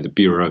FBI, the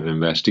Bureau of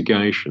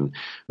Investigation,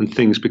 and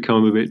things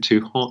become a bit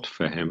too hot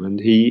for him, and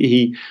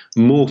he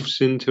morphs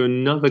into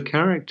another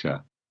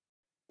character.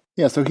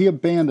 Yeah, so he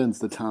abandons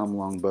the Tom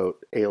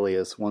Longboat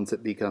alias once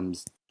it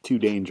becomes too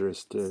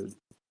dangerous to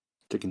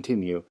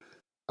continue.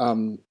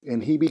 And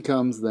he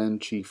becomes then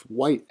Chief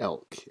White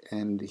Elk,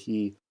 and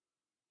he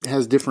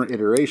has different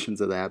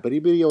iterations of that, but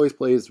he always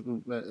plays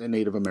a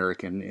Native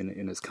American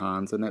in his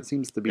cons, and that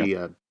seems to be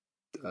a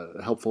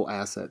helpful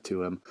asset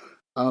to him.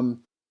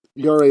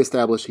 You already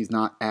established he's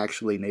not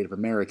actually Native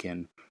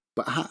American,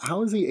 but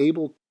how is he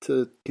able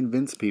to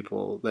convince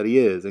people that he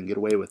is and get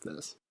away with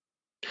this?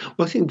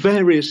 Well, I think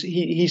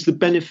he's the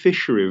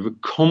beneficiary of a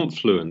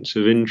confluence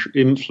of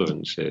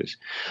influences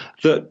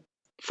that,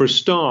 for a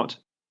start,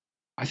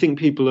 I think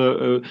people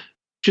are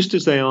just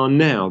as they are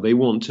now. They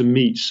want to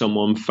meet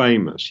someone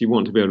famous. You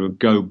want to be able to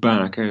go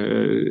back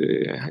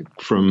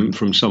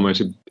from somewhere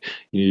to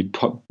you've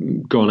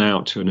gone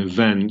out to an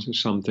event or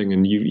something,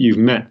 and you've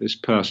met this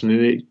person,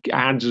 and it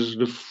adds a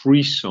sort of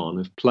frisson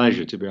of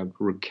pleasure to be able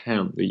to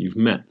recount that you've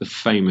met the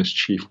famous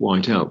Chief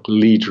White Elk,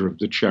 leader of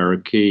the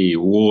Cherokee,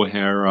 war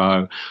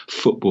hero,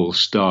 football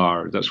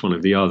star. That's one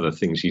of the other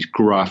things he's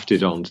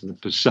grafted onto the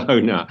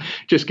persona.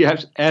 Just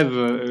gets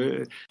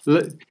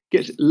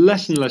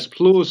less and less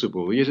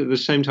plausible, yet at the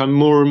same time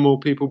more and more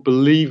people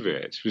believe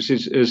it.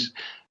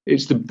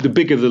 It's the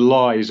bigger the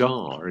lies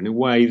are, in a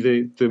way,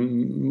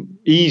 the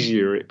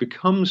easier it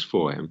becomes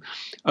for him.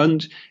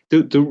 And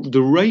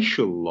the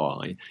racial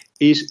lie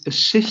is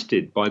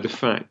assisted by the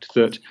fact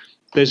that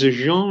there's a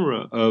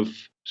genre of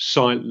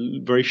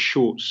very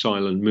short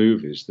silent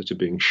movies that are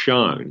being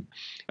shown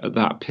at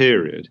that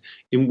period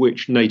in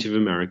which Native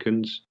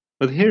Americans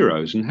are the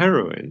heroes and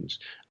heroines,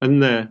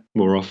 and they're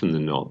more often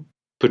than not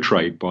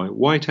portrayed by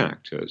white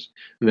actors.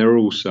 And there are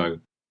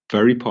also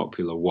very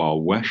popular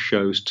Wild West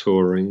shows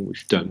touring,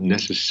 which don't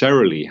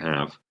necessarily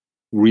have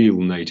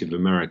real Native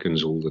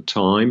Americans all the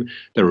time.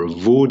 There are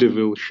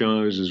vaudeville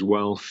shows as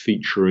well,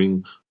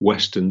 featuring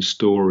Western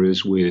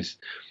stories with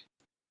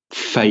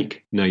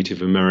fake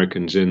Native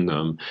Americans in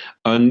them.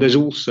 And there's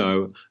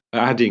also,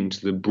 adding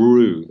to the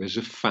brew, there's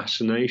a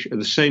fascination. At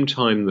the same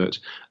time that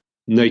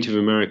Native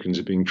Americans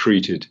are being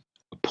treated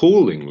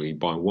appallingly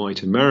by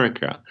white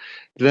America,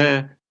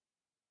 they're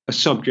a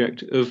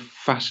subject of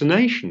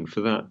fascination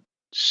for that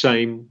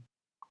same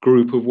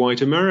group of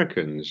white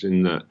Americans,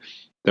 in that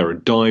there are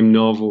dime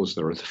novels,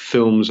 there are the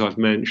films I've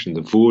mentioned,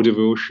 the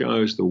vaudeville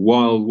shows, the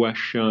Wild West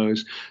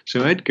shows.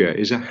 So Edgar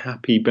is a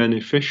happy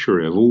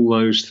beneficiary of all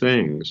those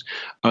things,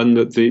 and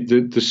that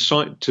the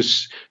sight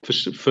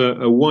for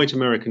a white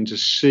American to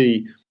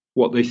see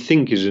what they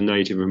think is a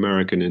Native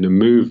American in a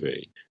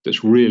movie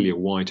that's really a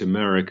white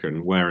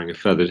American wearing a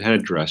feathered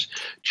headdress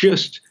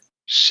just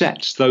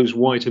sets those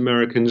white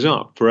Americans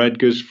up for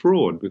Edgar's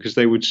fraud, because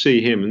they would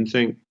see him and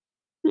think,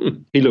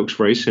 he looks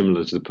very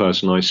similar to the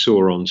person I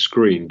saw on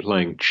screen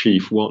playing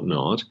Chief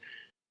Whatnot.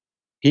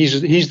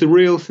 He's the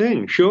real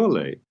thing,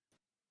 surely.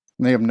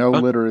 They have no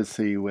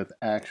literacy with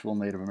actual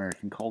Native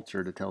American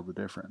culture to tell the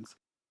difference.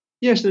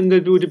 Yes, and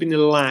there would have been a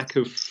lack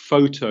of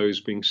photos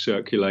being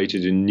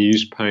circulated in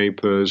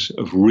newspapers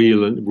of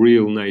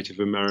real Native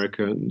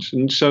Americans.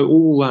 And so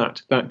all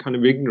that kind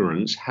of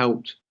ignorance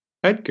helped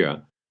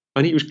Edgar.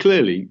 And he was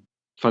clearly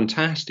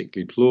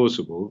fantastically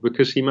plausible,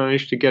 because he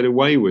managed to get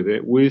away with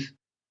it with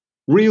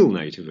real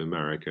Native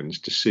Americans,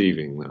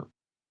 deceiving them.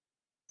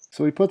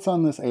 So he puts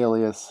on this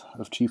alias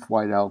of Chief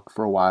White Elk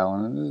for a while,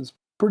 and it is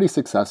pretty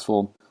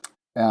successful.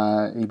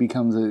 He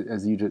becomes,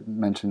 as you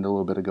mentioned a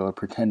little bit ago, a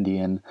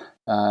pretendian,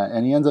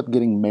 and he ends up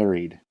getting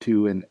married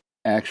to an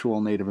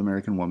actual Native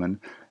American woman.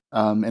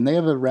 And they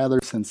have a rather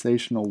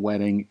sensational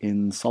wedding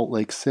in Salt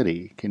Lake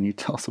City. Can you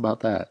tell us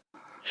about that?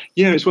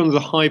 Yeah, it's one of the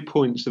high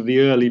points of the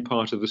early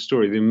part of the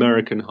story, the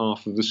American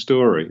half of the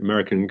story,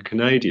 American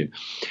Canadian,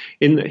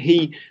 in that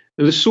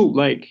the Salt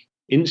Lake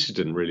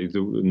incident, really,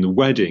 the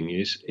wedding,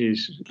 is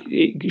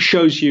it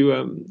shows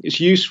you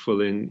it's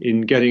useful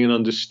in getting an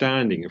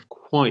understanding of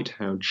quite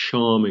how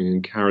charming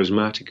and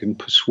charismatic and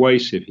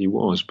persuasive he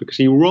was, because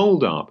he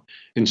rolled up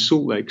in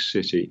Salt Lake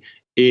City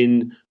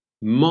in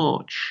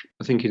March,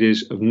 I think it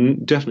is,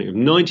 definitely of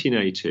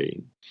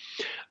 1918,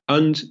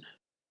 and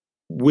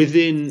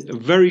within a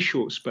very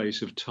short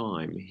space of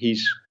time,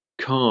 he's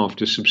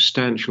carved a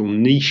substantial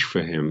niche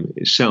for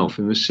himself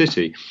in the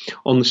city.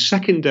 On the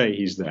second day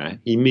he's there,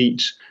 he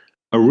meets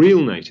a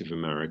real Native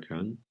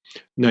American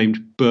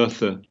named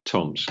Bertha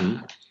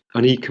Thompson,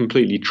 and he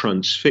completely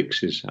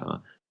transfixes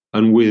her.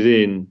 And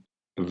within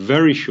a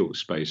very short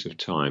space of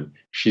time,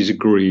 she's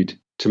agreed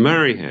to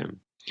marry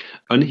him.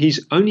 And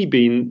he's only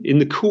been, in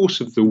the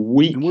course of the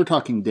week... And we're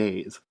talking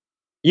days.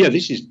 Yeah,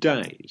 this is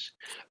days.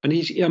 And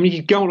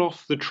he got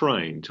off the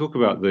train, talk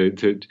about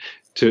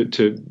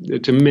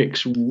to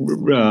mix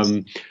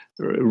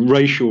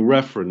racial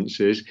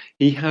references.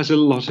 He has a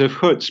lot of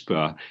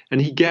chutzpah,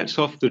 and he gets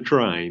off the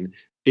train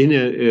in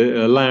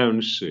a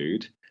lounge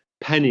suit,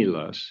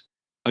 penniless,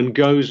 and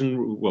goes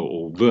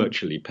or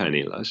virtually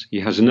penniless. He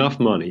has enough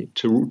money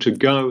to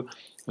go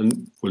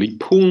and, he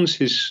pawns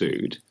his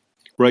suit,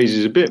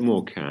 raises a bit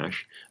more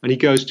cash, and he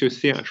goes to a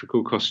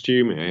theatrical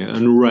costumier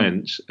and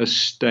rents a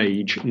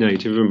stage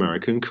Native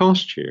American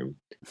costume.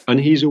 And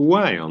he's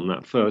away on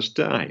that first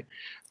day.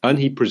 And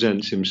he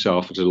presents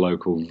himself at a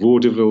local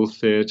vaudeville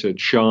theatre,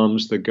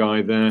 charms the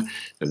guy there.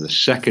 Then the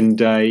second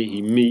day,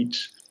 he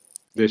meets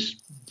this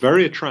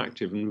very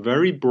attractive and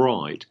very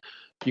bright,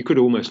 you could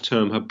almost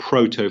term her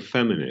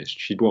proto-feminist.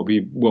 She'd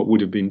what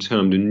would have been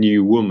termed a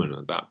new woman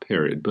at that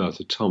period,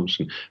 Bertha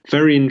Thompson.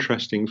 Very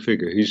interesting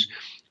figure who's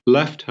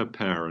left her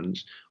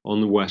parents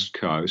on the West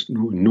Coast,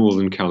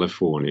 Northern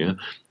California,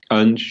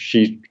 and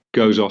she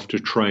goes off to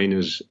train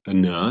as a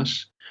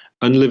nurse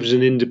and lives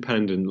an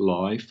independent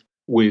life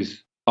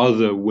with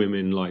other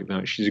women like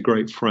that. She's a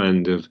great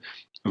friend of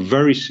a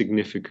very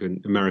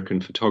significant American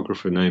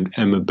photographer named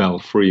Emma Bell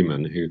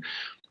Freeman, who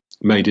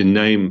made a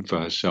name for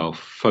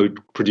herself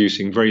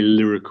producing very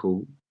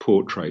lyrical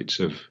portraits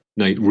of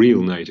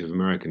real Native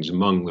Americans,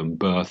 among them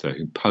Bertha,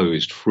 who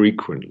posed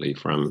frequently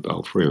for Emma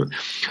Bell Freeman.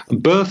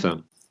 And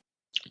Bertha,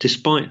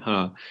 despite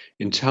her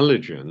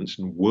intelligence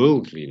and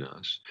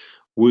worldliness,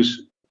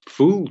 was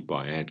fooled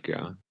by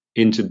Edgar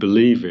into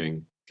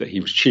believing that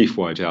he was Chief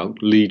White Elk,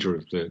 leader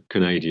of the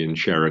Canadian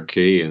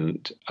Cherokee,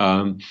 and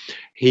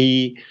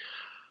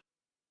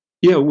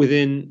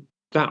within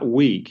that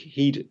week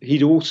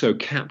he'd also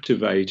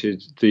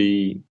captivated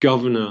the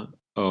governor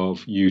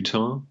of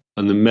Utah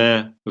and the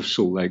mayor of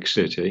Salt Lake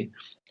City,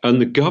 and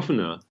the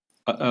governor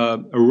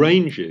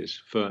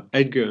arranges for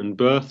Edgar and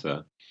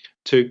Bertha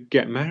to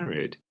get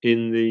married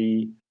in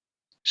the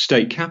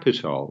state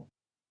capitol,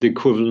 the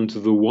equivalent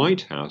of the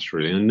White House,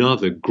 really,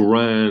 another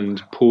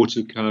grand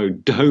portico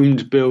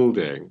domed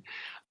building.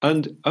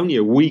 And only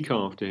a week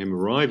after he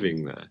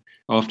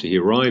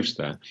arrives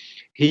there,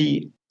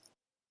 he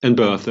and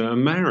Bertha are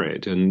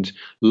married, and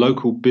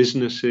local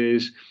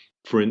businesses,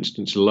 for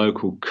instance, a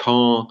local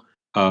car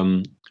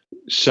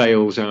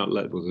sales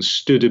outlet with a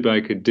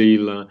Studebaker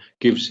dealer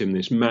gives him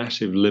this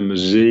massive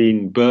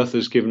limousine.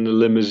 Bertha's given a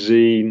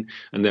limousine,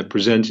 and they're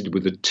presented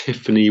with a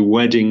Tiffany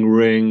wedding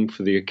ring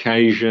for the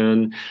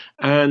occasion.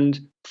 And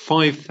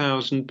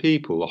 5,000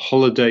 people, a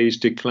holiday is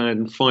declared,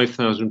 and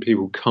 5,000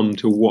 people come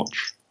to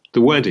watch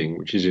the wedding,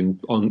 which is in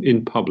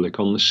public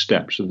on the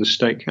steps of the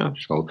state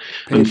capitol.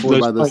 Paid for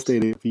by the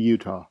state of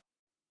Utah.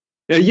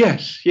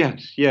 Yes,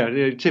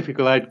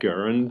 typical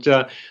Edgar. And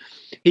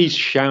he's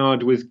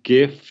showered with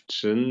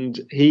gifts, and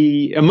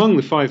among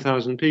the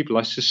 5,000 people,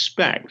 I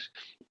suspect,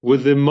 were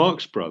the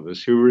Marx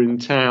Brothers, who were in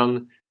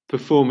town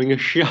performing a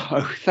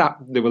show.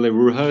 They were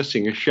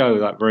rehearsing a show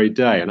that very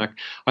day, and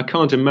I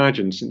can't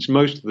imagine, since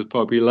most of the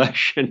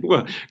population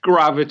were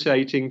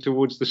gravitating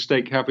towards the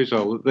state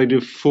capitol, that they'd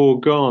have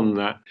foregone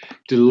that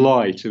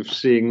delight of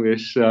seeing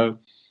this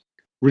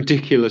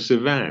ridiculous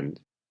event,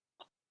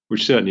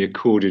 which certainly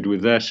accorded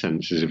with their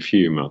senses of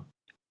humour.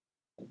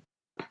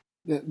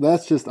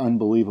 That's just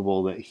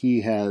unbelievable that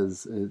he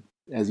has,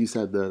 as you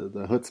said, the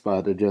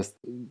chutzpah to just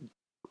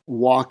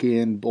walk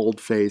in,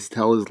 bold-faced,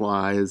 tell his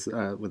lies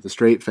with a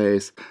straight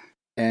face,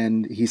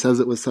 and he says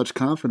it with such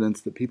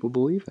confidence that people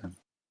believe him.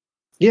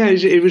 Yeah,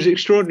 it was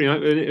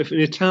extraordinary. An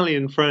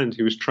Italian friend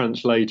who was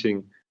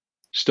translating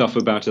stuff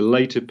about a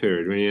later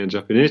period when he ends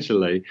up in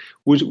Italy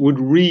would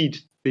read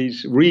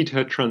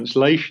her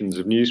translations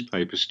of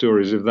newspaper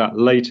stories of that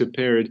later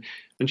period,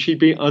 and she'd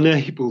be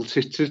unable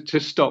to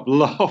stop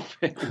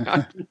laughing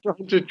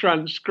trying to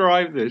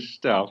transcribe this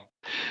stuff,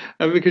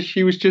 because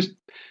she was just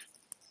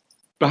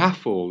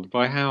baffled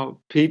by how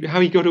he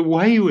got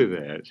away with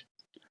it.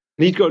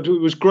 And it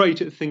was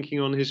great at thinking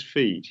on his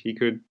feet. He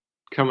could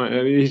come out.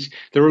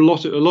 There are a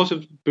lot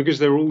of because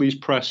there were all these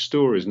press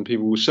stories and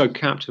people were so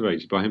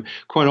captivated by him.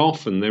 Quite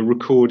often they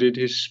recorded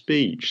his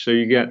speech, so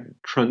you get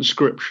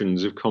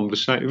transcriptions of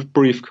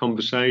brief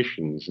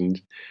conversations,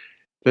 and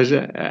there's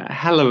a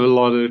hell of a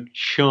lot of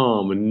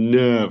charm and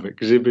nerve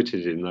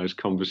exhibited in those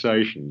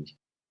conversations.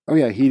 Oh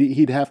yeah,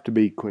 he'd have to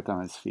be quick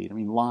on his feet. I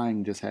mean,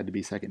 lying just had to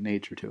be second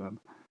nature to him.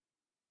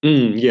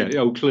 Yeah.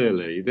 Oh,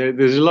 clearly.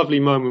 There's a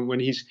lovely moment when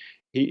he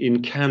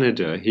in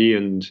Canada. He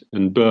and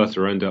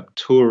Bertha end up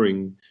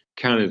touring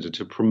Canada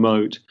to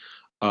promote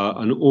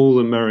an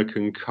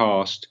all-American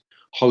cast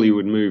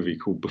Hollywood movie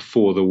called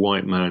Before the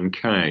White Man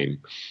Came.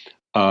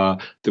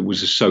 That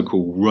was a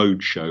so-called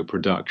roadshow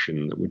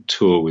production that would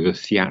tour with a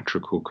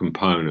theatrical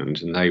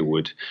component, and they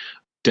would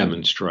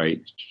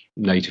demonstrate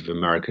Native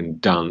American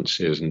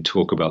dances and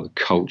talk about the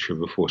culture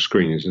before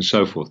screenings and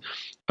so forth.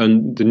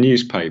 And the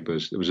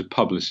newspapers, there was a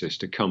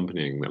publicist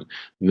accompanying them.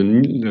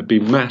 And there'd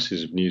be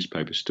masses of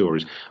newspaper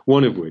stories,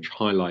 one of which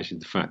highlighted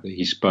the fact that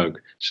he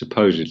spoke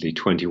supposedly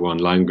 21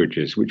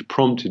 languages, which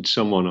prompted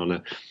someone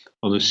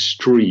on a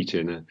street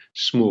in a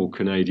small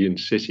Canadian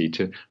city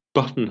to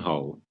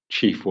buttonhole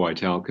Chief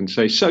White Elk and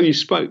say, "So you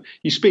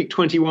speak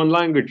 21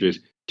 languages.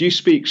 Do you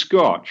speak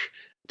Scotch?"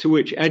 To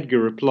which Edgar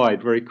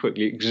replied very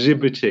quickly,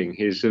 exhibiting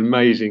his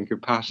amazing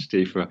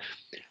capacity for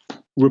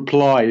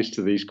replies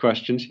to these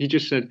questions. He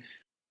just said,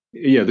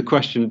 the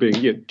question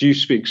being, do you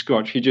speak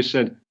Scotch? He just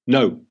said,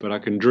 "No, but I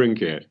can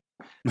drink it,"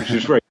 which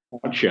was very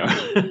macho.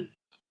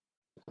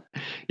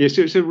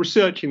 So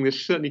researching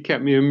this certainly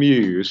kept me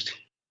amused.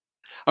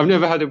 I've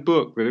never had a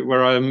book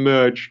where I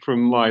emerged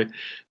from my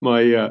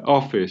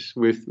office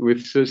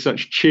with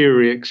such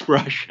cheery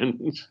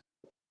expressions.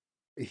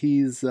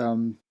 He's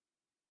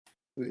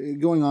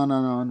going on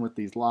and on with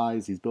these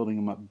lies. He's building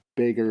them up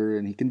bigger,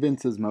 and he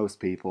convinces most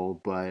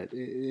people. But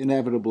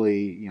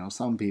inevitably,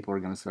 some people are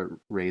going to start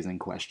raising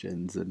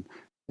questions and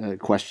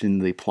question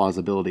the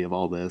plausibility of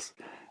all this.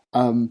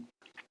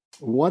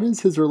 What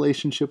is his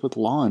relationship with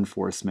law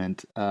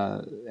enforcement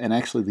and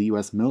actually the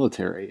U.S.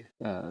 military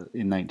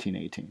in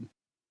 1918?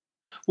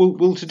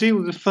 Well, to deal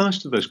with the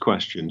first of those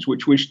questions,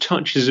 which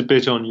touches a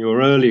bit on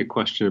your earlier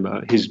question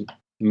about his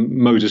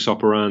modus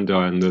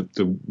operandi and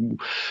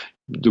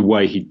the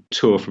way he'd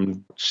tour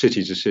from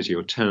city to city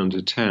or town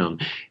to town,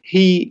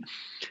 he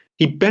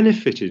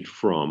benefited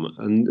from,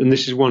 and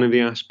this is one of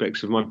the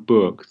aspects of my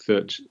book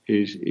that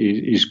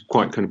is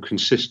quite kind of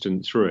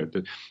consistent through it,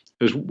 that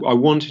as I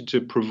wanted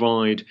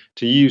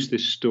to use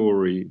this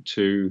story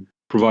to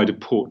provide a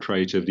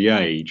portrait of the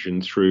age,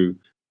 and through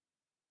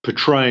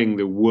portraying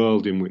the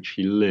world in which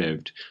he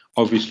lived,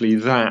 obviously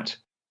that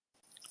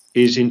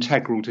is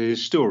integral to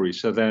his story.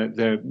 So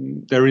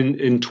they're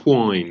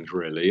entwined,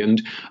 really.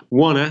 And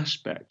one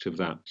aspect of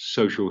that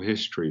social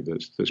history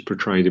that's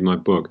portrayed in my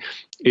book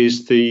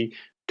is the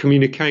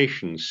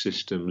communication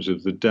systems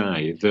of the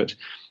day. That,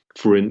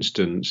 for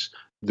instance,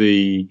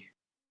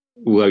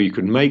 although you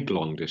could make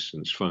long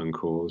distance phone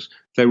calls,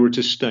 they were at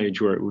a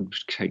stage where it would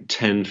take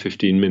 10,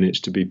 15 minutes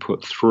to be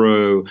put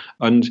through,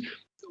 and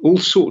all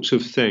sorts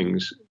of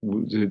things,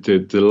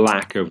 the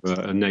lack of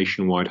a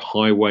nationwide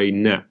highway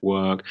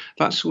network,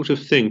 that sort of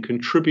thing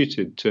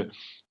contributed to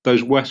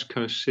those West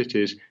Coast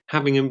cities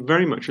having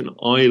very much an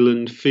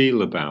island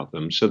feel about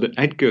them, so that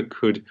Edgar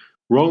could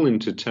roll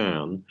into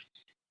town,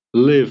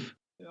 live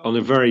on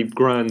a very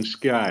grand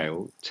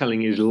scale,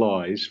 telling his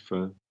lies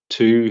for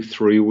 2,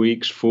 3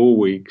 weeks, 4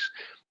 weeks,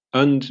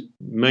 and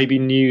maybe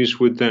news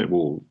would then,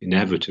 well,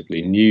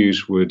 inevitably,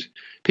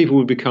 people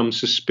would become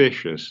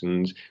suspicious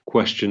and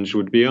questions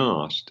would be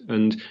asked.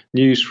 And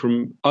news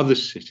from other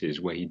cities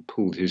where he'd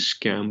pulled his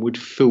scam would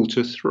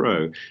filter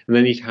through. And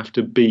then he'd have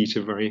to beat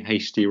a very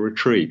hasty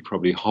retreat,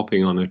 probably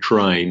hopping on a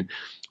train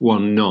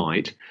one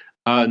night.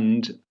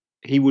 And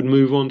he would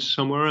move on to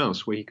somewhere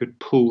else where he could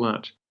pull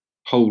that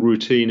whole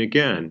routine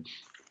again.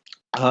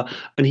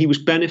 And he was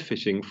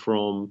benefiting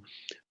from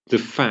the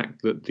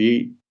fact that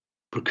the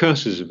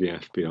precursors of the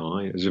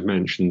FBI, as I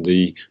mentioned,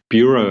 the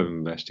Bureau of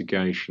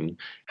Investigation,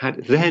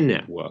 had their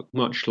network,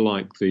 much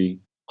like the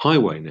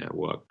highway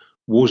network,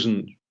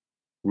 wasn't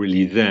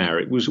really there.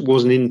 It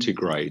wasn't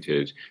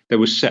integrated. There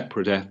were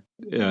separate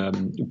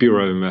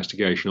Bureau of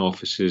Investigation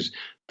offices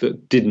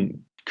that didn't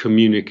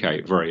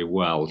communicate very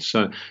well,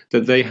 so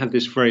that they had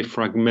this very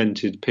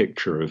fragmented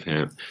picture of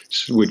him,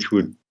 which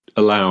would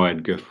allow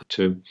Edgar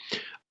to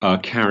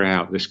carry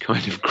out this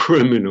kind of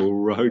criminal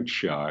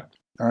roadshow.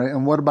 All right,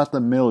 and what about the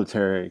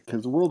military?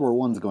 Because World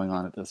War I's going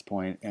on at this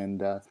point,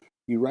 and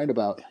you write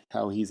about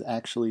how he's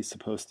actually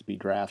supposed to be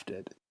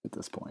drafted at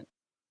this point.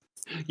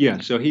 Yeah,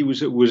 so he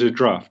was a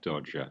draft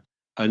dodger,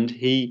 and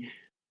he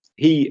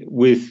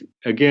with,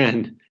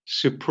 again,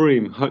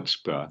 supreme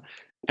chutzpah,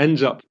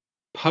 ends up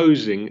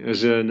posing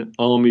as an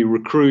army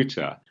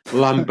recruiter,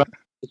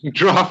 lambasting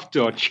draft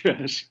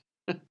dodgers.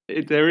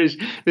 There is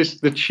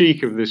the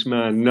cheek of this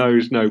man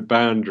knows no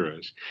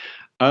boundaries,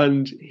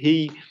 and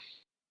he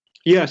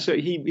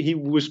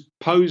was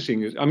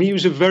posing as, he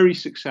was a very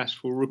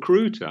successful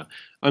recruiter,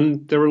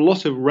 and there are a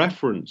lot of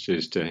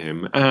references to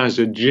him as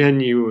a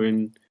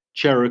genuine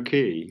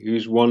Cherokee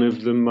who's one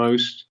of the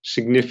most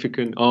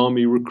significant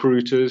army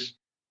recruiters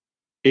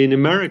in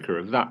America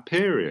of that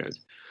period.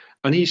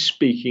 And he's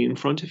speaking in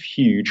front of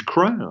huge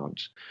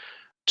crowds,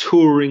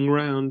 touring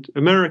around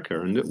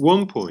America. And at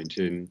one point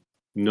in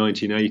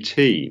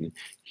 1918,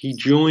 he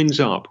joins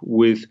up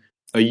with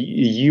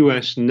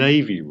US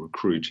Navy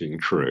recruiting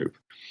troop.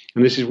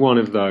 And this is one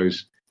of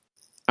those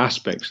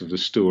aspects of the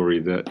story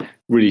that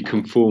really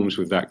conforms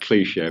with that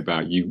cliche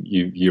about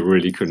you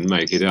really couldn't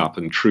make it up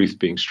and truth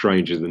being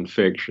stranger than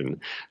fiction,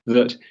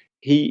 that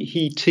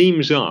he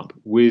teams up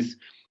with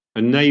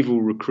a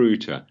naval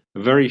recruiter,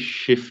 a very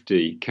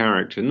shifty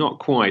character, not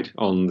quite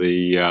on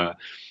the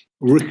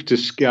Richter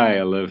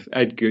scale of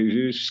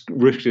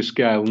Richter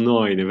scale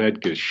 9 of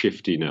Edgar's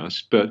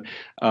shiftiness, but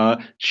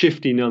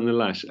shifty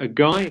nonetheless. A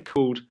guy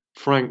called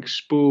Frank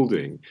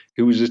Spaulding,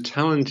 who was a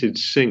talented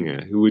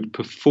singer who would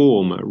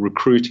perform at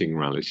recruiting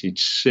rallies. He'd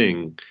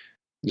sing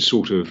the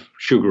sort of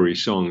sugary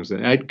songs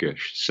that Edgar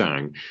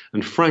sang.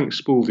 And Frank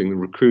Spaulding, the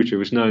recruiter,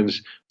 was known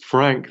as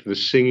Frank the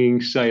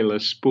Singing Sailor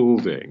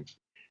Spaulding.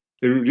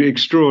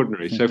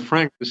 Extraordinary. So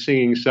Frank the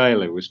Singing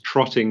Sailor was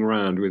trotting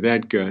around with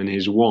Edgar and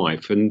his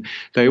wife, and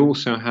they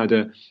also had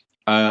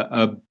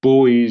a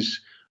boys'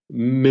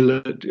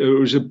 it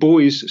was a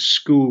boys'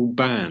 school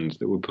band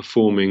that were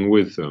performing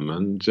with them,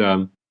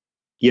 and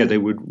they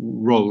would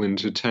roll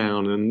into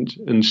town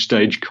and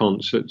stage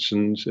concerts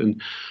and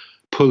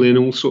pull in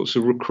all sorts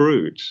of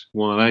recruits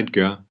while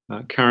Edgar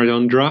carried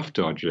on draft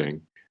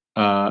dodging.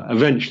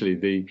 Eventually,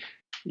 the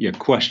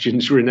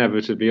questions were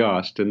inevitably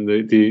asked, and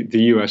the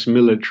US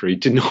military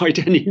denied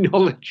any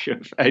knowledge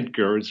of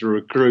Edgar as a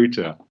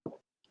recruiter.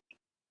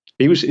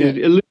 He was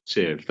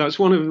elusive. That's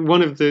one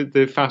of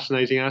the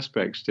fascinating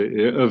aspects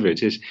of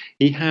it. Is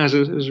he has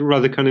a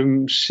rather kind of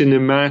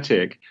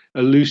cinematic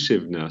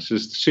elusiveness.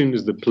 As soon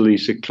as the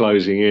police are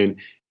closing in,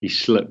 he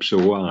slips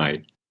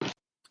away.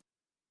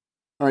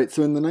 All right,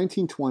 so in the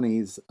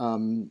 1920s,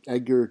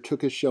 Edgar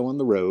took his show on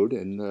the road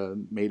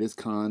and made his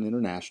con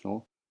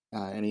international.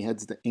 And he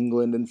heads to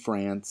England and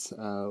France,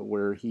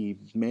 where he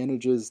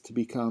manages to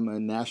become a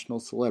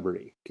national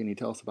celebrity. Can you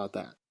tell us about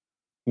that?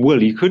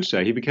 Well, you could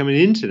say he became an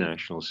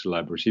international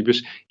celebrity,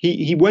 because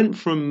he went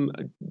from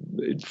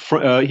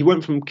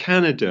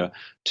Canada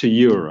to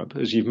Europe,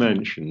 as you've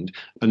mentioned,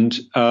 and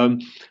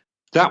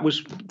that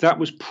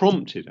was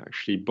prompted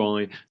actually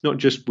by not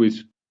just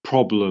with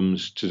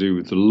problems to do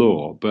with the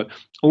law, but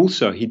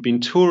also he'd been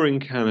touring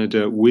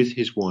Canada with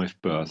his wife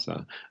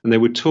Bertha, and they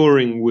were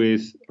touring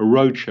with a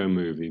roadshow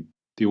movie,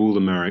 the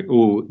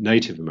all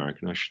Native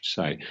American, I should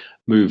say,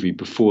 movie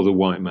Before the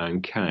White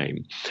Man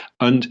Came.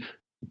 And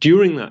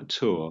during that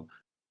tour,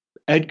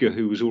 Edgar,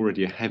 who was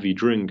already a heavy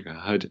drinker,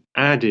 had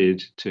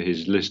added to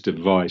his list of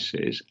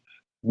vices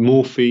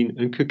morphine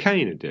and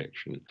cocaine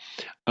addiction,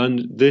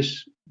 and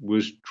this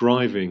was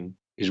driving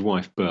his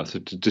wife Bertha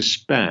to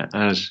despair,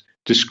 as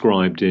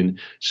described in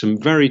some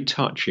very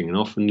touching and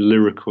often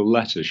lyrical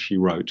letters she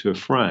wrote to a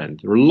friend.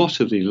 There are a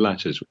lot of these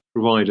letters which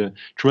provide a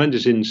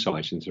tremendous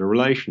insight into the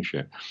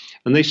relationship.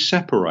 And they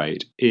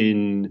separate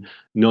in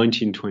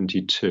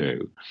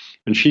 1922.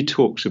 And she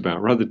talks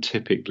about, rather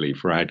typically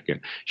for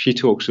Edgar, she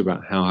talks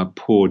about how her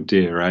poor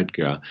dear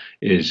Edgar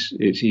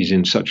he's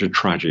in such a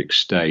tragic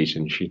state.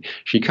 And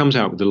she comes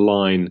out with a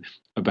line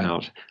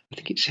about, I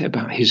think it's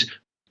about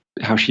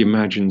how she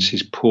imagines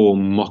his poor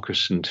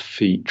moccasined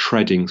feet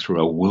treading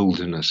through a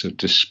wilderness of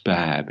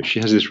despair. But she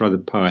has this rather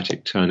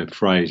poetic turn of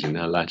phrase in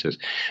her letters.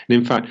 And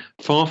in fact,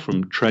 far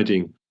from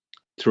treading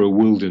through a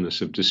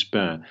wilderness of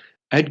despair,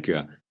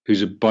 Edgar,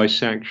 who's a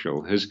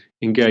bisexual, has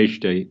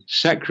engaged a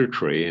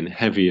secretary in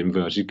heavy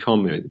inverted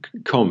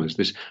commas,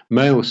 this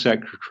male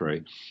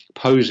secretary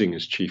posing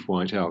as Chief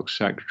White Elk's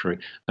secretary,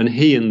 and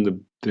he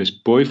and this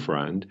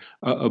boyfriend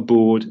are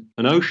aboard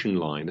an ocean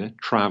liner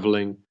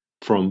traveling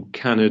from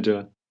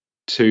Canada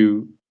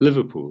to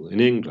Liverpool in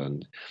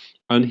England.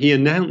 And he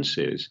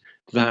announces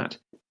that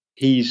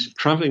he's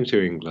travelling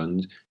to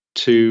England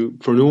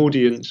for an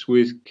audience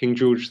with King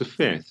George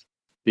V,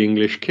 the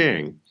English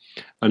king,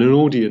 and an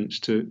audience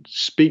to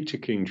speak to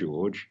King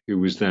George, who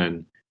was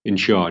then in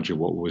charge of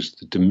what was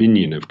the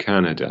Dominion of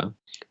Canada,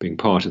 being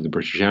part of the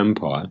British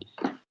Empire.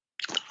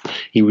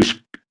 He was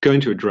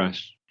going to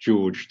address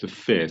George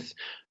V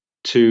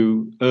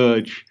to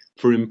urge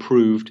for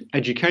improved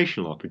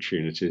educational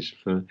opportunities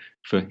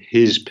for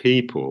his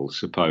people,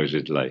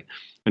 supposedly.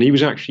 And he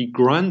was actually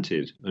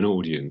granted an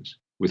audience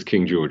with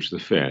King George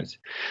V.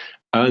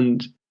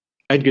 And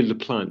Edgar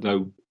Laplante,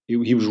 though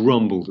he was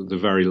rumbled at the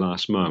very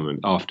last moment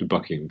after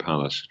Buckingham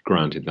Palace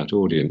granted that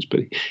audience,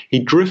 but he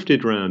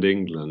drifted around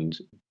England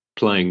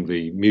playing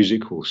the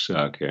music hall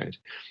circuit,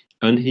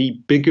 and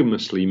he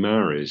bigamously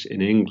marries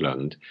in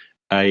England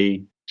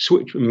a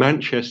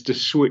Manchester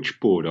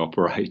switchboard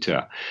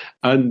operator,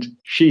 and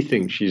she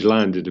thinks she's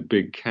landed a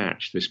big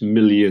catch, this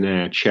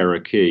millionaire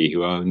Cherokee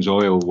who owns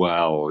oil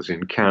wells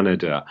in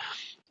Canada.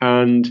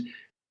 And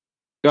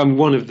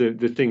one of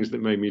the things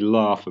that made me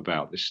laugh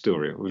about this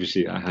story,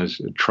 obviously it has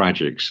a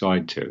tragic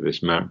side to it,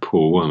 this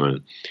poor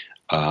woman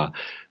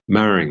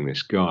marrying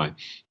this guy.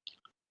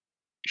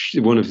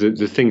 One of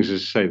the things,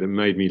 as I say, that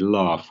made me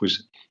laugh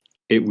was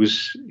it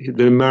was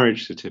the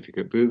marriage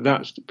certificate, but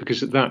that's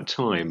because at that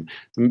time,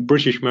 the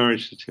British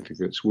marriage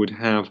certificates would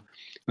have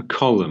a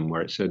column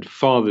where it said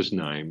father's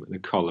name and a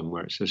column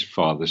where it says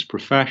father's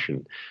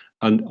profession.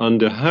 And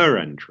under her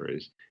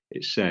entries,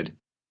 it said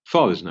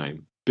father's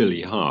name,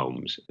 Billy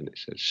Holmes, and it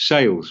says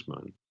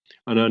salesman.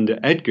 And under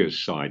Edgar's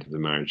side of the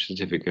marriage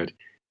certificate,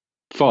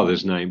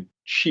 father's name,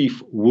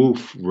 Chief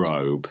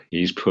Wolfrobe,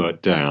 he's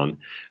put down.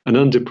 And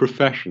under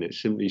profession, it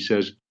simply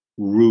says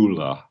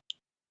ruler.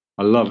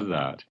 I love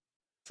that.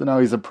 So now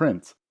he's a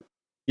prince.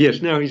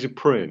 Yes, now he's a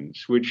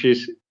prince, which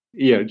is,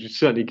 it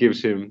certainly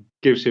gives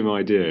him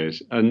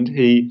ideas. And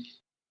he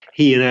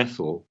and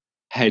Ethel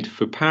head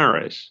for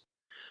Paris,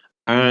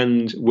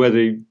 and where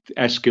the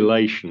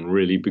escalation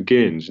really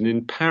begins. And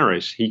in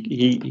Paris,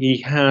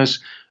 he has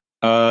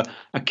a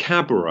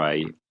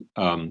cabaret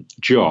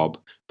job,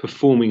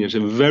 performing at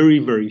a very,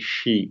 very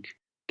chic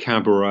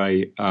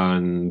cabaret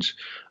and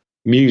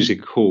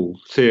music hall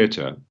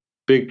theatre,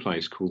 big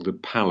place called the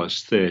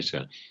Palace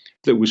Theatre,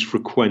 that was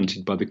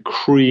frequented by the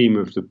cream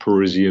of the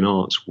Parisian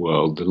arts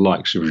world, the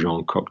likes of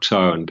Jean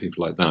Cocteau and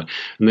people like that.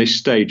 And they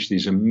staged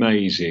these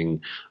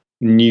amazing,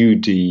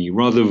 nudie,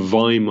 rather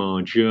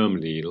Weimar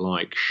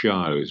Germany-like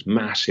shows,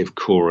 massive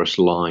chorus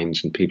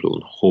lines and people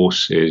on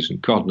horses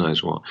and God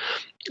knows what.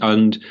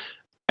 And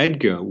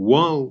Edgar,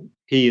 while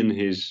he and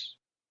his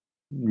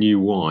new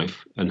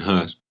wife and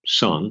her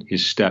son,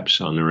 his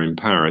stepson, are in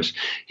Paris,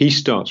 he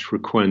starts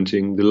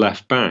frequenting the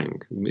Left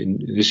Bank.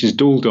 This is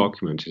all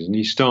documented, and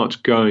he starts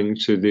going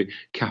to the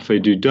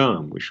Café du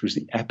Dôme, which was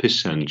the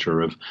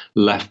epicenter of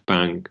Left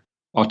Bank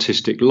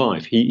artistic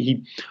life.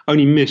 He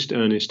only missed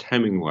Ernest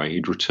Hemingway.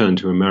 He'd returned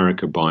to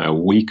America by a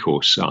week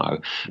or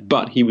so,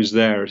 but he was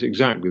there at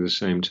exactly the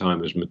same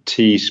time as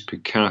Matisse,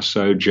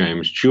 Picasso,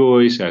 James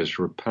Joyce,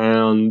 Ezra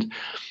Pound,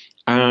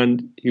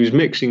 and he was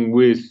mixing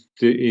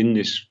in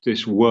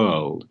this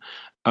world.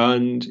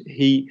 And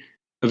he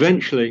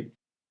eventually,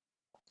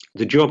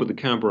 the job at the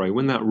cabaret,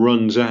 when that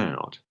runs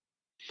out,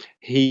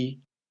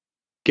 he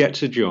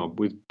gets a job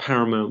with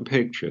Paramount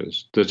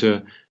Pictures that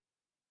are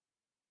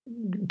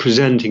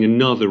presenting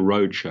another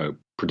roadshow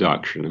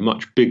production, a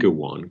much bigger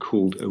one,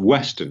 called a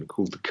Western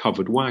called The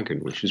Covered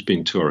Wagon, which has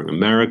been touring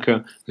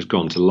America, has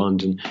gone to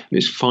London, and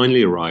it's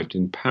finally arrived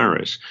in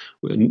Paris.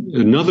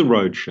 Another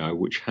roadshow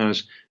which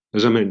has,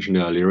 as I mentioned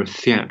earlier, a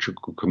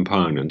theatrical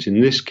component, in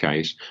this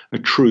case, a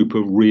troupe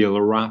of real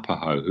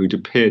Arapaho who'd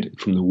appeared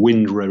from the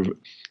Wind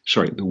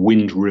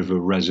River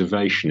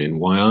Reservation in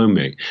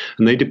Wyoming.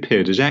 And they'd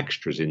appeared as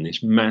extras in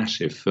this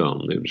massive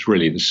film. It was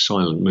really the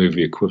silent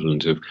movie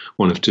equivalent of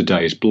one of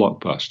today's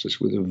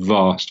blockbusters, with a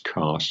vast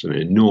cast and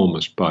an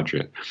enormous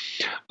budget.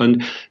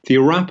 And the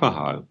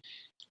Arapaho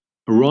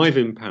arrive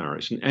in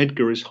Paris, and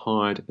Edgar is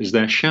hired as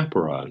their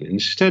chaperone.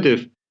 Instead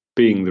of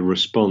being the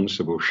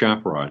responsible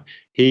chaperone,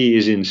 he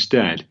is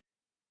instead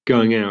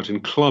going out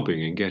and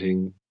clubbing and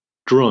getting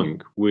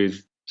drunk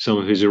with some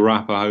of his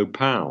Arapaho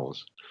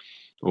pals,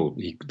 or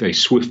they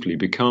swiftly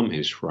become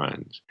his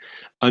friends.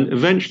 And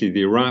eventually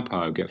the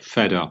Arapaho get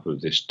fed up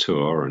of this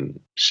tour and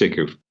sick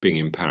of being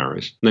in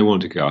Paris, and they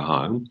want to go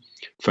home.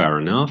 Fair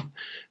enough.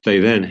 They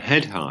then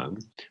head home,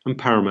 and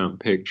Paramount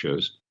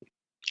Pictures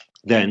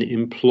then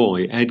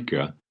employ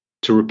Edgar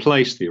to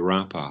replace the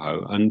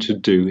Arapaho and to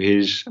do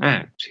his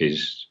act,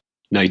 his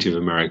Native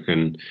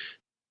American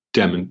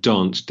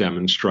dance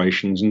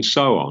demonstrations and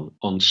so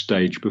on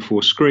stage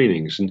before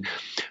screenings. And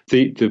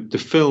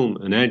the film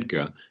and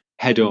Edgar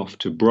head off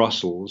to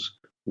Brussels,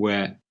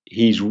 where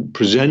he's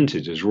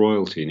presented as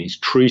royalty and he's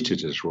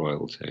treated as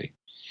royalty.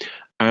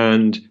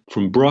 And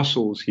from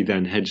Brussels, he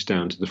then heads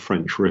down to the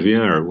French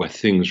Riviera, where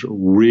things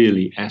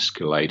really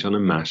escalate on a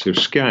massive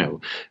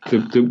scale.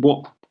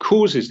 What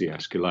causes the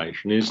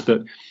escalation is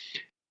that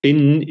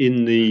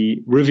in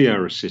the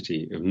Riviera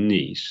city of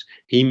Nice,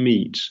 he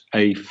meets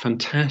a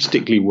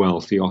fantastically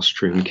wealthy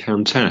Austrian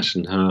countess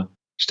and her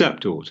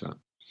stepdaughter.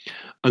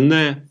 And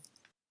they're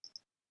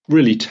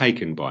really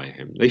taken by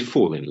him. They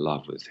fall in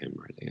love with him,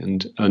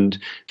 really. And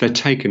they're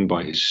taken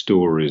by his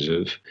stories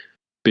of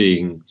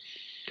being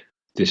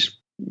this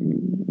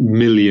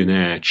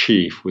millionaire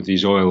chief with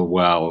these oil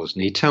wells,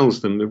 and he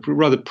tells them a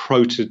rather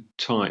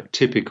prototype,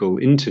 typical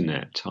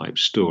internet type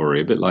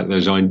story, a bit like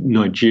those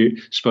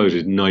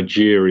supposed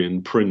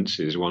Nigerian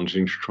princes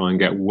wanting to try and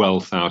get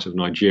wealth out of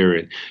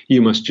Nigeria.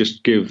 You must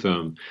just give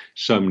them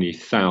so many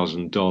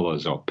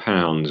 $1,000s or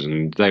pounds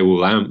and they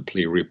will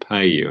amply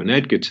repay you. And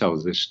Edgar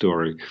tells this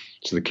story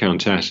to the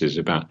countesses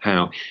about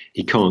how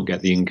he can't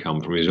get the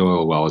income from his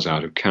oil wells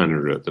out of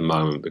Canada at the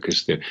moment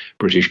because the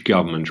British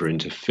government are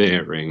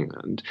interfering,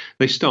 and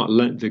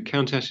the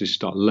countesses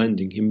start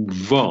lending him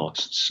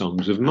vast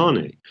sums of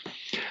money,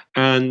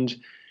 and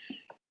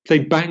they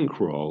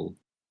bankroll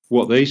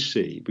what they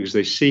see, because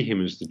they see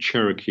him as the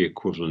Cherokee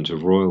equivalent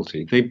of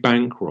royalty. They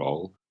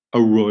bankroll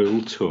a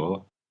royal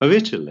tour of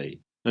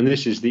Italy, and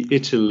this is the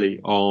Italy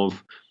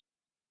of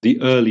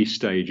the early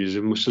stages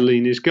of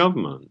Mussolini's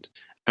government.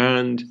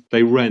 And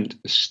they rent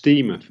a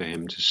steamer for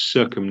him to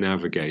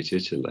circumnavigate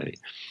Italy.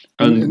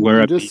 And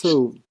just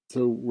so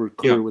we're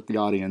clear with the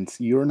audience,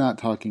 you're not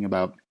talking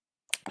about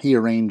he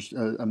arranged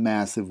a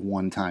massive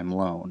one-time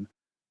loan.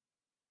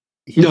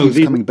 He's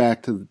coming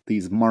back to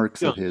these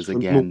marks of his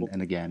again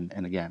and again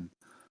and again.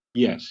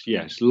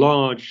 Yes,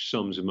 large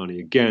sums of money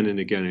again and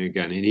again and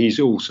again. And he's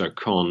also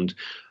conned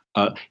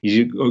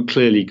He's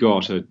clearly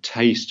got a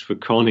taste for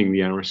conning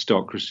the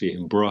aristocracy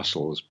in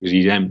Brussels because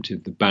he's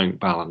emptied the bank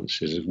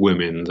balances of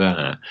women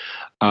there.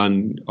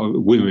 And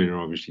women are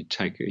obviously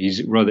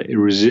he's rather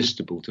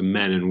irresistible to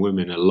men and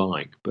women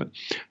alike. But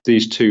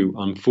these two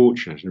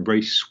unfortunate and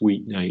very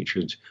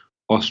sweet-natured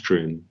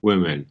Austrian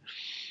women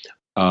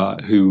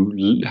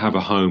who have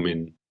a home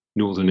in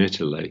northern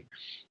Italy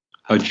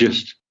are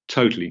just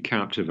totally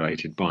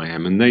captivated by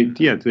him, and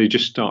they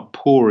just start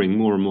pouring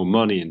more and more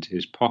money into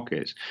his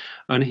pockets.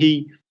 And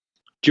he,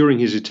 during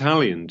his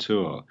Italian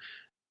tour,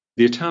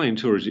 the Italian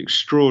tour is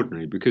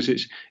extraordinary because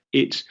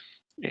it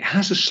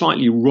has a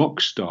slightly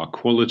rock star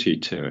quality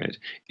to it,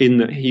 in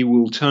that he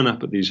will turn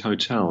up at these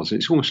hotels.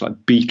 It's almost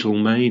like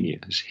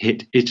Beatlemania has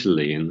hit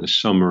Italy in the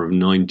summer of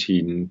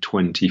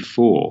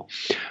 1924,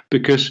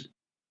 because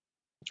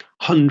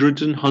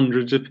hundreds and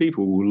hundreds of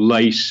people will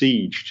lay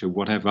siege to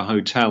whatever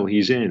hotel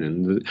he's in,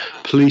 and the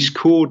police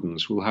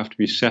cordons will have to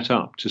be set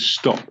up to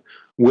stop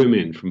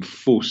women from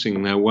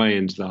forcing their way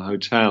into the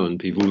hotel, and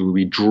people will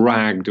be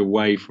dragged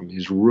away from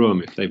his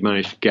room if they've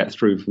managed to get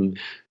through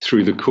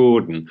the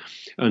cordon.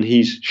 And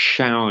he's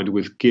showered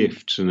with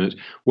gifts, and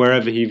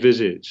wherever he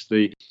visits,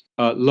 the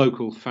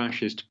local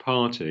fascist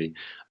party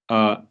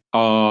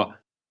are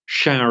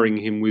showering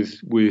him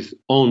with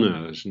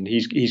honours, and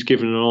he's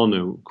given an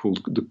honour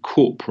called the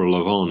Corporal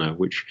of Honour,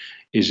 which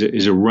is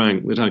a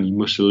rank that only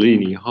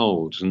Mussolini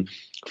holds. And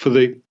for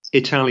the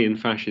Italian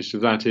fascists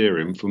of that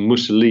era, and for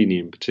Mussolini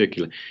in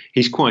particular,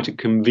 he's quite a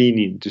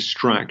convenient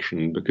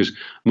distraction, because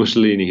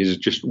Mussolini has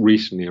just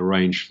recently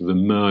arranged for the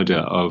murder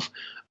of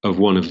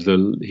one of his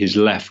his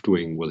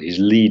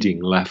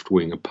leading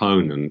left-wing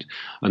opponent,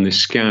 and this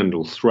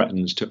scandal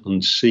threatens to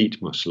unseat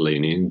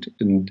Mussolini.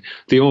 And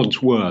the odds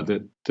were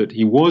that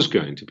he was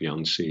going to be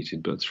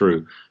unseated, but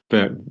for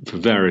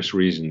various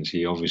reasons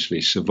he obviously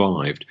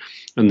survived.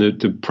 And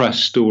the press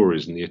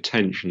stories and the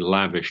attention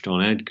lavished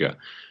on Edgar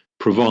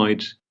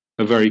provides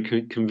a very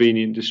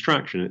convenient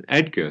distraction. And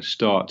Edgar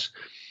starts,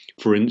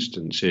 for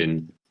instance,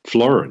 in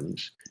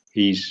Florence.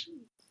 He's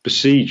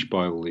besieged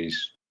by all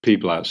these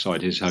people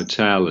outside his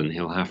hotel, and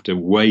he'll have to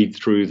wade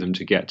through them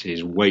to get to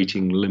his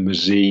waiting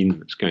limousine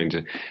that's going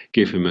to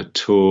give him a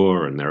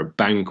tour, and there are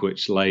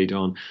banquets laid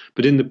on.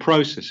 But in the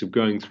process of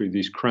going through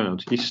these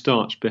crowds, he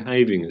starts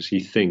behaving as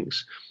he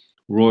thinks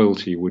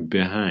royalty would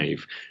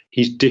behave.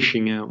 He's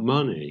dishing out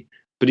money,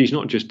 but he's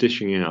not just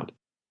dishing out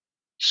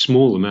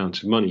small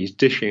amounts of money. He's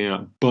dishing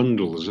out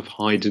bundles of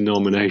high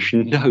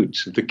denomination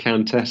notes of the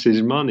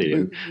Countess's money.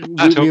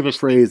 We have a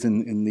phrase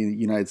in the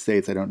United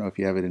States, I don't know if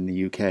you have it in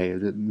the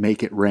UK,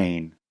 make it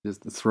rain,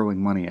 just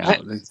throwing money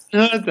out.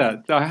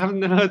 I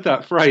haven't heard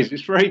that phrase.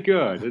 It's very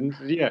good. And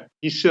yeah,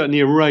 he's certainly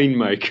a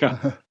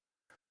rainmaker.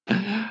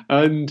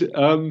 And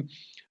so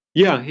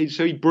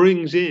he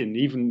brings in,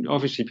 even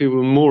obviously people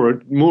are more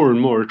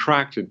and more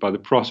attracted by the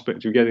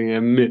prospect of getting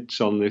their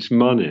mitts on this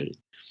money.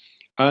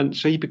 And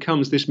so he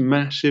becomes this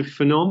massive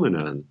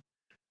phenomenon,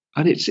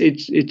 and it's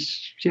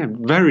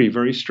very,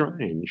 very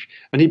strange.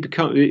 And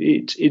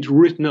it's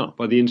written up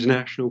by the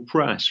international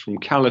press from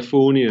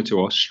California to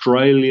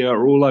Australia,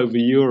 all over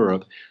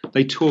Europe.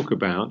 They talk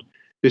about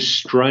this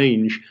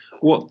strange,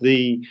 what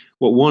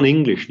one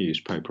English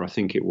newspaper, I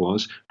think it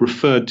was,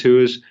 referred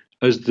to as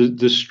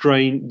the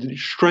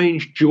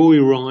strange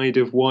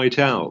joyride of White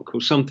Elk,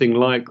 or something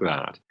like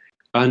that.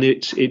 And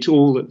it's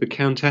all at the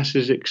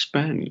Countess's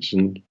expense,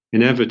 and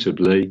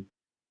inevitably,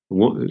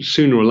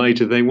 sooner or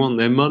later, they want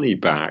their money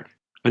back.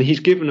 And he's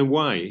given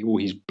away, or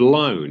he's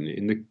blown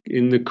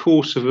in the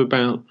course of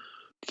about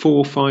 4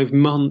 or 5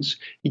 months.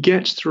 He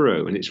gets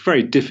through, and it's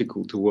very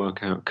difficult to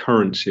work out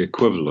currency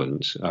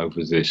equivalents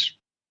over this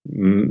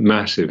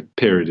massive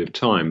period of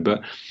time.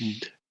 But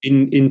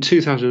in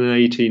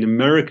 2018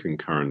 American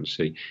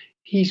currency,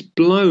 he's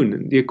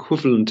blown the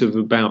equivalent of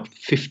about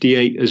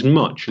as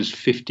much as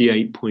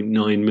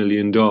 $58.9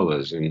 million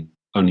in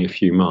only a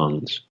few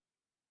months.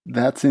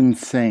 That's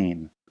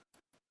insane.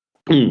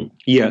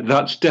 Yeah,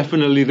 that's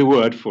definitely the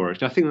word for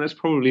it. I think that's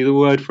probably the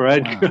word for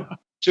Edgar. Wow.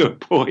 To a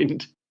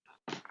point.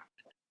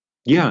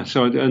 Yeah,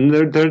 so and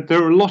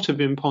there are a lot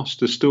of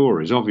imposter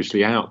stories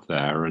obviously out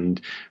there, and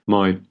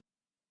my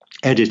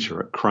editor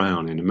at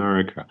Crown in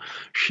America,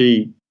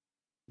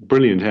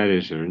 brilliant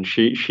editor, and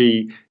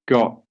she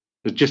got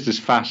just as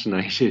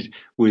fascinated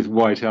with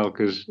White Elk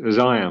as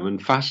I am,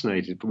 and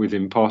fascinated with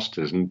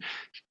imposters, and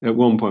at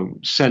one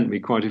point sent me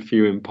quite a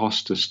few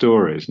imposter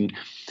stories, and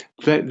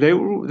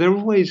they're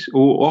always,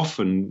 or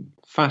often,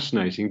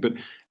 fascinating, but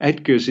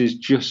Edgar's is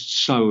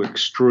just so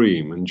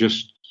extreme, and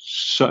just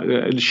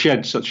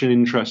shed such an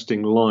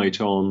interesting light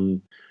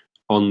on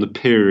the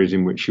period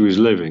in which he was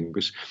living,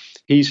 because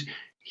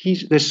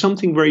there's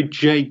something very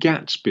Jay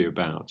Gatsby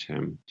about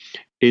him,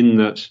 in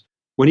that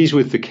when he's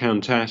with the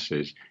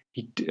Countesses,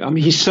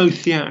 he's so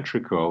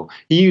theatrical.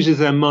 He uses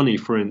their money,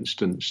 for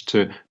instance,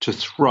 to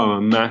throw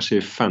a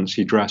massive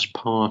fancy dress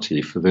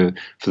party for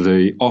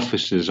the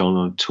officers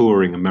on a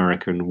touring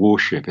American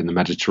warship in the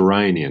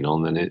Mediterranean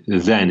on the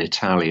then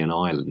Italian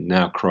island,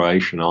 now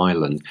Croatian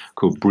island,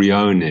 called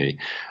Brioni.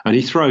 And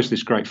he throws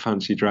this great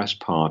fancy dress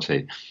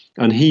party.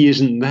 And he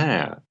isn't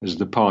there as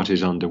the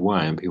party's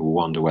underway, and people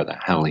wonder where the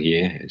hell he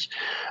is.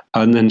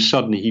 And then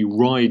suddenly he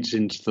rides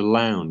into the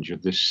lounge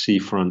of this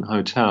seafront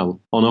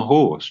hotel on a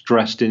horse,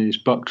 dressed in his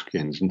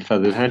buckskins and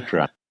feathered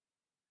headdress.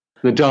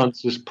 The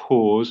dancers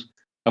pause,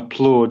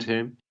 applaud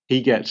him. He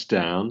gets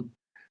down,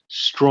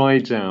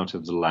 strides out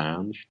of the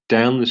lounge,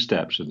 down the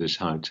steps of this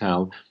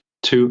hotel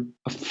to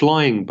a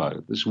flying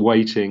boat that's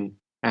waiting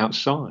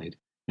outside.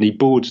 And he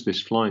boards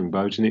this flying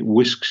boat, and it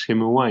whisks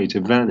him away to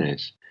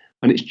Venice.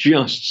 And it's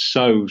just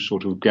so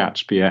sort of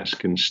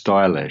Gatsby-esque and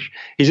stylish.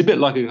 He's a bit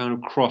like a kind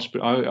of cross,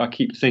 but I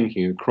keep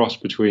thinking a cross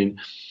between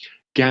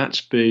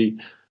Gatsby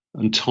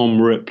and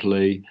Tom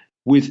Ripley.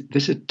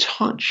 There's a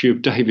touch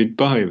of David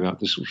Bowie about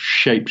the sort of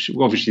shapes.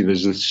 Obviously,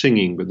 there's the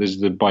singing, but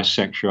there's the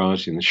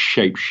bisexuality and the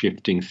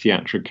shape-shifting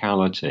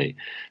theatricality.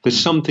 There's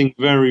something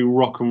very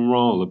rock and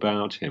roll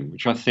about him,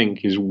 which I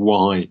think is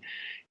why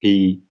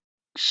he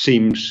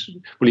seems.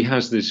 Well, he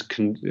has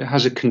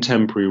has a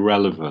contemporary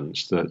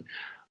relevance that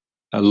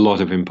a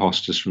lot of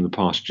imposters from the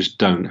past just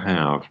don't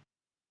have.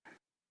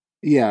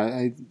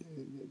 Yeah,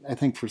 I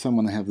think for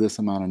someone to have this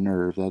amount of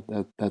nerve,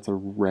 that's a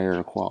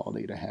rare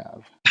quality to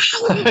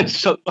have.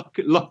 So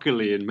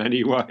luckily, in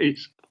many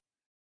ways.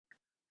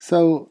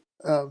 So,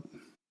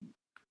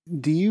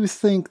 do you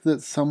think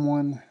that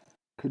someone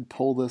could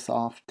pull this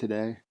off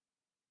today?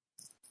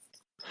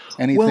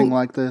 Anything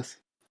like this?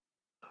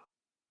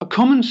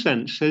 Common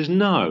sense says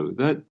no.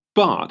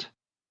 But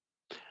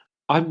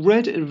I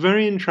read a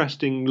very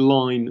interesting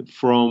line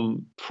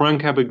from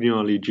Frank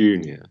Abagnale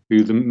Jr.,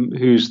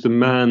 who's the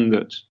man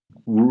that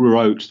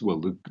wrote,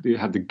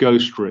 had the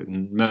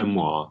ghost-written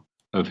memoir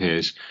of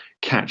his,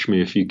 Catch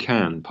Me If You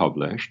Can,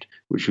 published,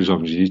 which was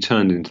obviously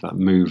turned into that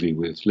movie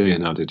with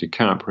Leonardo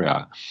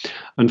DiCaprio.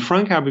 And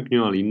Frank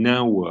Abagnale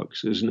now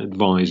works as an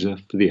advisor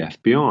for the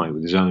FBI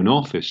with his own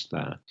office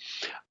there.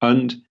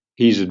 And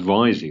he's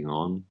advising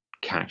on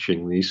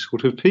catching these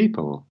sort of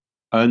people.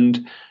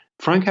 And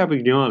Frank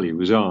Abagnale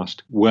was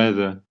asked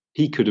whether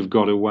he could have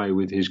got away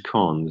with his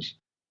cons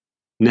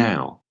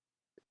now.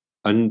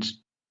 And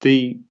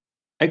the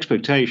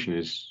expectation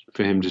is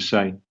for him to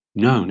say,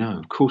 no,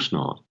 of course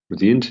not, with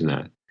the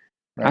internet.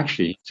 Right.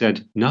 Actually, he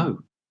said, no,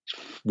 it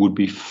would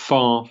be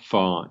far,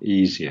 far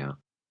easier.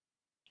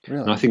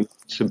 Really? And I think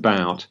it's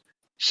about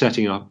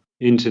setting up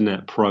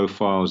internet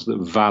profiles that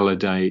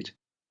validate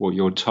what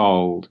you're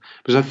told.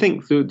 Because I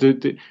think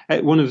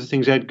one of the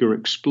things Edgar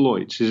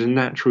exploits is a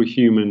natural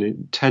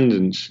human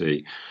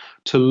tendency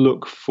to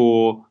look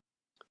for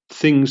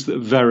things that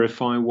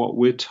verify what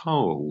we're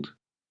told.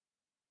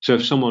 So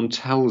if someone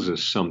tells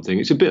us something,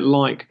 it's a bit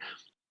like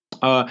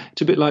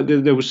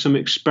there was some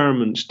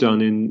experiments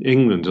done in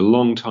England a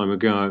long time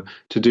ago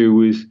to do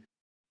with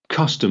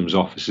customs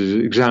officers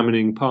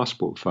examining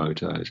passport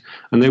photos,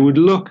 and they would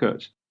look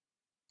at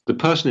the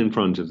person in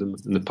front of them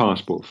and the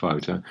passport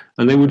photo,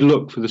 and they would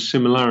look for the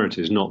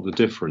similarities, not the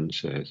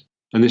differences.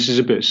 And this is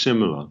a bit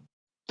similar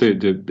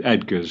to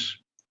Edgar's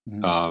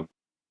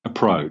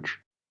approach.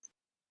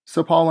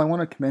 So, Paul, I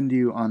want to commend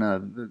you on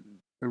a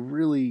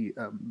really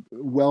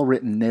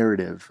well-written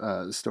narrative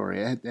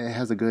story. It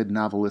has a good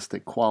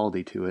novelistic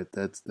quality to it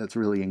that's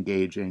really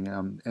engaging.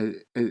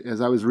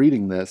 As I was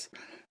reading this,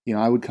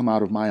 I would come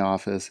out of my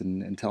office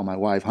and tell my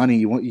wife, honey,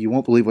 you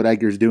won't believe what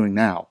Edgar's doing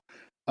now.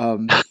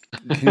 Can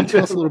you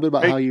tell us a little bit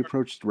about how you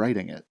approached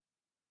writing it?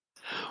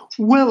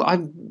 Well, I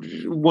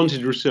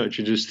wanted to research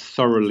it as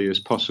thoroughly as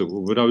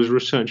possible, but I was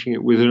researching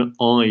it with an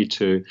eye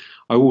to,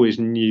 I always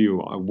knew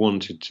I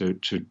wanted to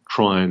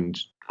try and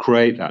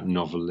create that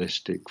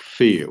novelistic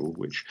feel,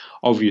 which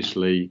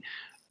obviously,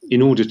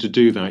 in order to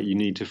do that, you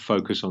need to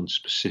focus on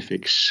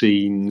specific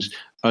scenes,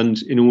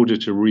 and in order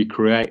to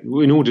recreate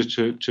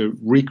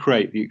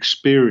the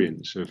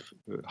experience of,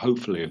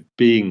 hopefully, of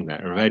being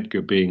there, of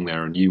Edgar being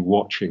there and you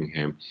watching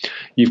him,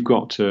 you've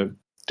got to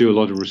do a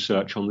lot of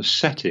research on the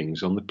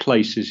settings, on the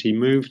places he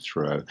moved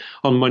through,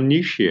 on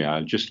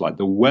minutiae, just like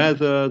the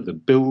weather, the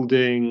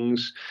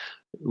buildings,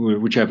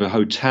 whichever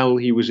hotel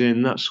he was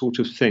in, that sort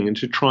of thing, and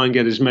to try and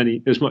get as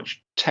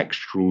much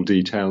textual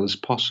detail as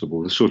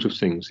possible, the sort of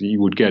things that you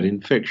would get in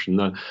fiction.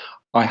 Though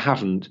I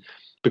haven't,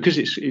 because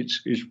it's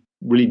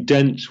really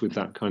dense with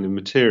that kind of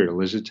material.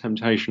 There's a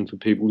temptation for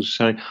people to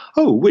say,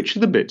 "Oh, which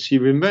are the bits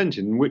you've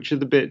invented, and which are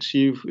the bits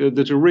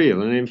that are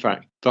real?" And in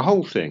fact, the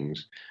whole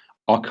thing's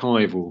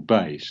archival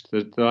based.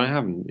 That I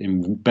haven't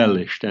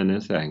embellished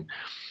anything.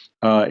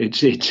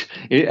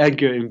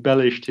 Edgar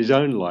embellished his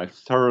own life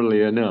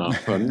thoroughly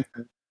enough, and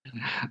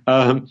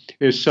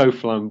it's so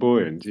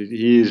flamboyant.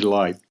 He is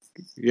like,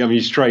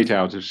 he's straight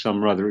out of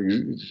some rather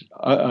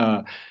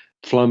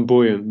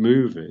flamboyant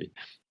movie.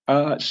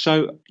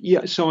 So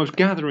I was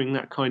gathering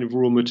that kind of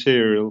raw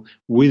material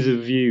with a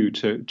view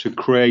to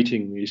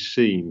creating these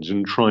scenes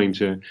and trying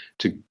to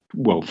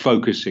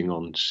focusing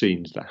on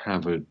scenes that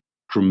have a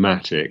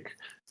dramatic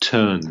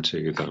turn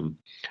to them.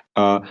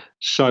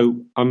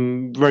 So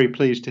I'm very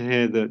pleased to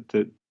hear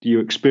that you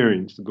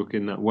experienced the book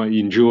in that way. You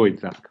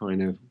enjoyed that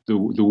kind of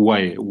the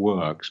way it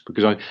works,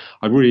 because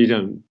I really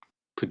don't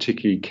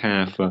particularly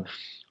care for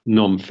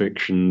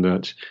non-fiction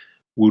that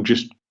will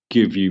just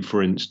give you,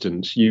 for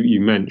instance,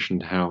 you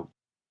mentioned how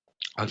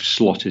I've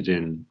slotted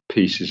in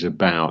pieces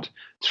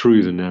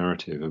through the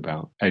narrative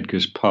about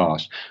Edgar's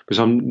past, because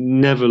I'm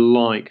never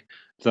like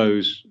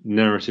those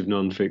narrative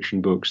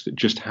non-fiction books that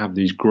just have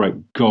these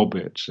great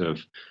gobbets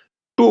of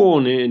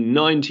born in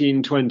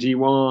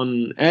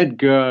 1921,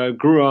 Edgar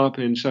grew up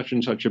in such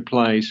and such a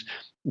place,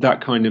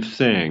 that kind of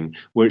thing,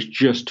 where it's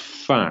just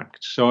fact.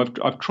 So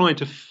I've tried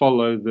to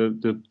follow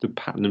the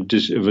pattern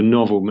of a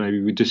novel,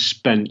 maybe with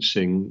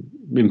dispensing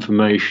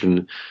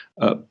information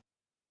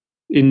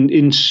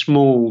in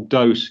small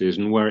doses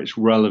and where it's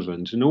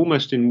relevant, and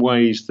almost in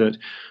ways that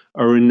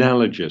are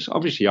analogous.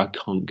 Obviously, I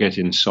can't get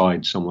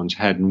inside someone's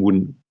head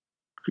and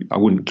I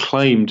wouldn't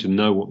claim to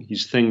know what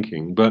he's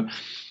thinking, but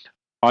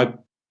I've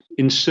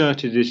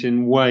inserted it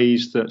in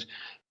ways that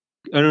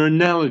are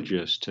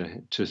analogous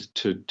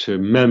to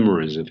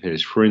memories of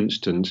his. For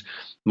instance,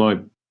 my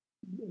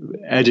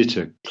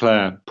editor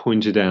Claire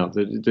pointed out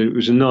that it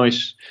was a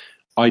nice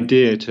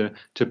idea to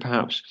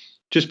perhaps,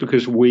 just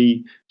because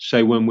we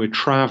say when we're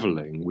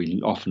traveling,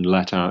 we often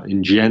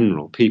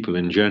people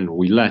in general,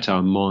 we let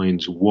our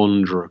minds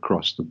wander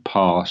across the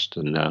past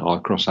and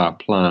across our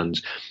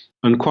plans.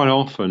 And quite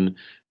often,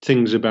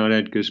 things about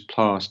Edgar's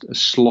past are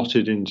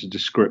slotted into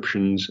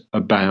descriptions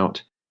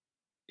about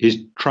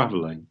his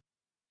traveling.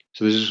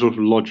 So there's a sort of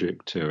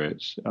logic to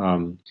it.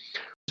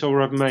 So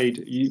I've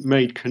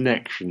made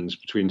connections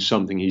between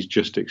something he's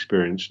just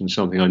experienced and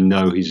something I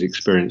know he's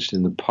experienced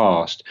in the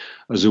past,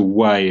 as a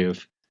way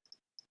of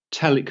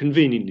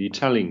conveniently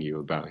telling you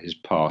about his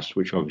past,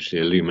 which obviously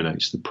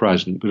illuminates the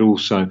present, but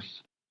also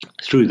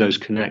through those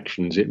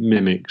connections, it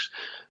mimics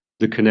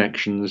the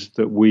connections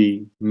that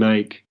we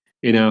make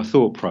in our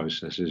thought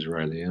processes,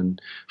 really.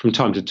 And from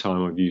time to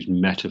time, I've used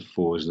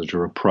metaphors that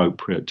are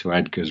appropriate to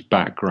Edgar's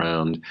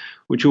background,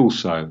 which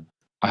also,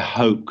 I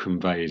hope,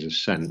 conveys a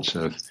sense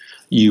of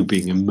you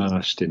being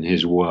immersed in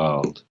his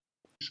world.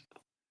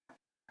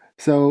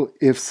 So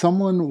if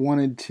someone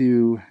wanted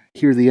to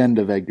hear the end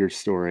of Edgar's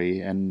story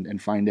and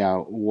find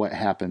out what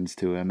happens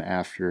to him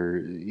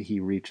after he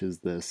reaches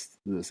this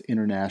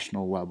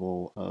international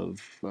level of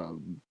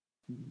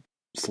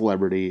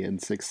celebrity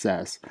and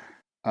success,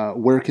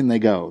 where can they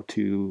go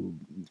to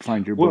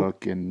find your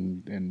book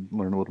and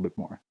learn a little bit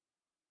more?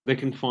 They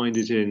can find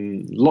it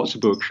in lots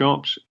of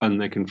bookshops,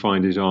 and they can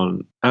find it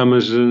on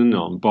Amazon,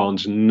 on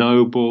Barnes &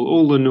 Noble,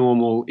 all the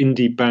normal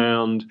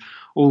IndieBound,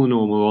 all the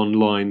normal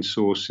online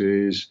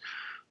sources,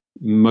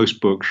 most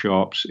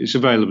bookshops. It's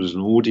available as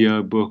an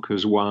audio book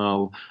as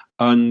well.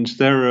 And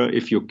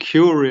if you're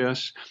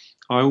curious,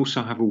 I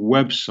also have a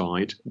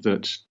website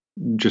that's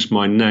just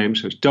my name,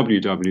 so it's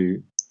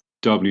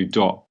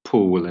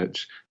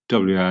www.paulwillets,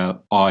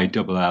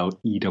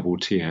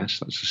 WILLETTS,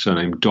 that's the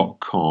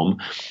surname.com.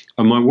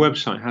 And my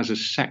website has a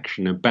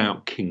section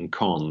about King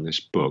Con, this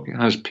book. It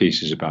has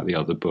pieces about the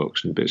other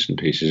books and bits and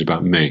pieces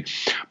about me.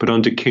 But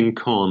under King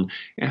Con,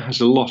 it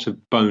has a lot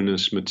of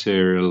bonus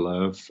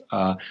material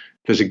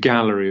there's a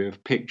gallery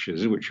of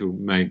pictures which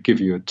may give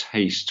you a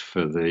taste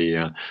for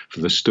the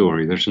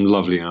story. There's some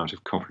lovely out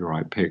of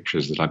copyright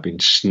pictures that I've been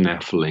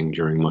snaffling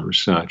during my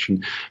research,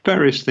 and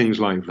various things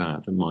like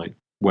that might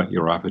whet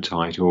your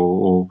appetite,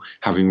 or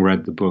having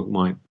read the book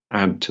might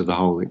add to the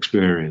whole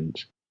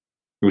experience.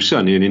 It was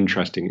certainly an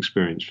interesting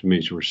experience for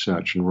me to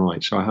research and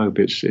write, so I hope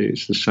it's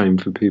the same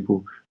for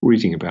people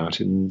reading about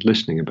it and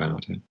listening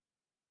about it.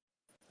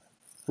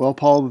 Well,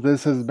 Paul,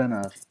 this has been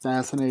a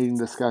fascinating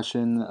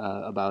discussion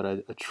about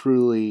a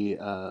truly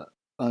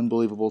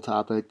unbelievable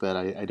topic that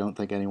I don't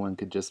think anyone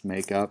could just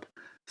make up.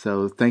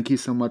 So thank you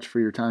so much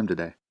for your time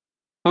today.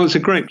 Oh, it's a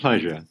great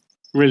pleasure.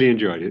 Really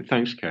enjoyed it.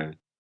 Thanks, Kevin.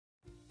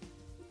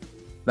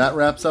 That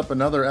wraps up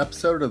another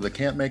episode of the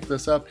Can't Make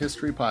This Up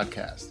History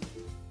Podcast.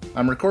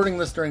 I'm recording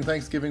this during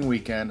Thanksgiving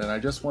weekend, and I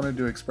just wanted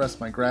to express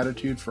my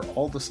gratitude for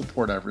all the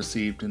support I've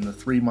received in the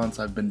 3 months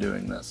I've been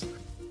doing this.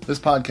 This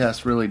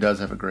podcast really does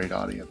have a great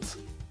audience.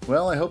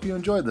 Well, I hope you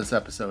enjoyed this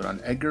episode on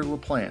Edgar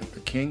LaPlante, the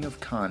King of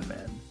Con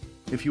Men.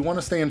 If you want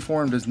to stay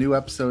informed as new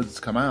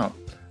episodes come out,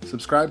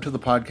 subscribe to the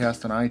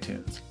podcast on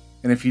iTunes.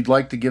 And if you'd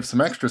like to give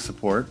some extra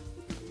support,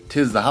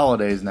 'tis the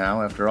holidays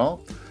now, after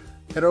all,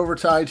 head over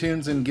to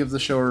iTunes and give the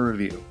show a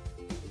review.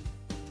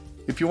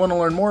 If you want to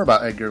learn more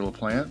about Edgar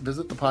LaPlante,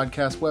 visit the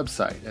podcast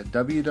website at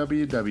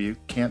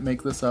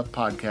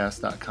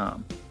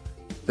www.can'tmakethisuppodcast.com.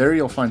 There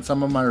you'll find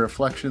some of my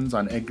reflections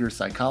on Edgar's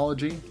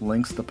psychology,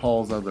 links to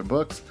Paul's other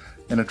books,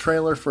 and a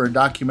trailer for a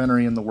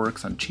documentary in the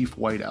works on Chief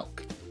White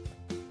Elk.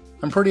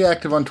 I'm pretty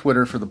active on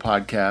Twitter for the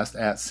podcast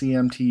at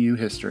CMTU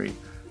History.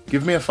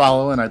 Give me a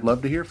follow and I'd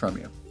love to hear from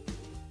you.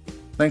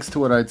 Thanks to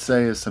what I'd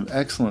say is some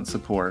excellent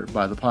support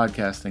by the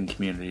podcasting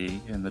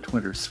community in the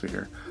Twitter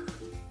sphere.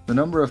 The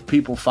number of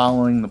people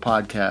following the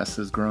podcast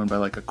has grown by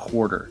like a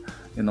quarter,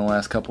 in the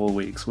last couple of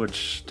weeks,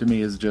 which to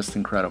me is just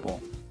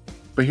incredible.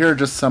 But here are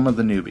just some of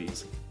the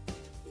newbies.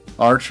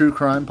 Our True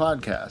Crime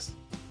Podcast,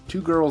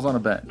 Two Girls on a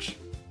Bench,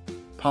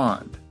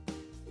 Pond,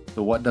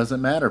 the What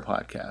Doesn't Matter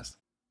Podcast,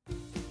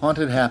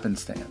 Haunted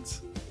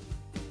Happenstance,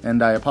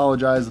 and I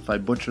apologize if I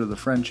butcher the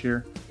French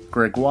here,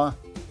 Gregoire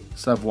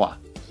Savoie,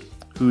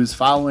 who is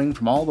following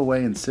from all the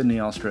way in Sydney,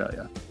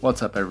 Australia.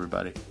 What's up,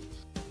 everybody?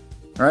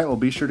 Alright, well,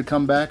 be sure to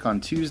come back on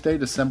Tuesday,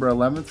 December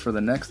 11th for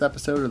the next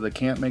episode of the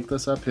Can't Make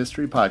This Up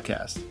History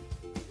Podcast.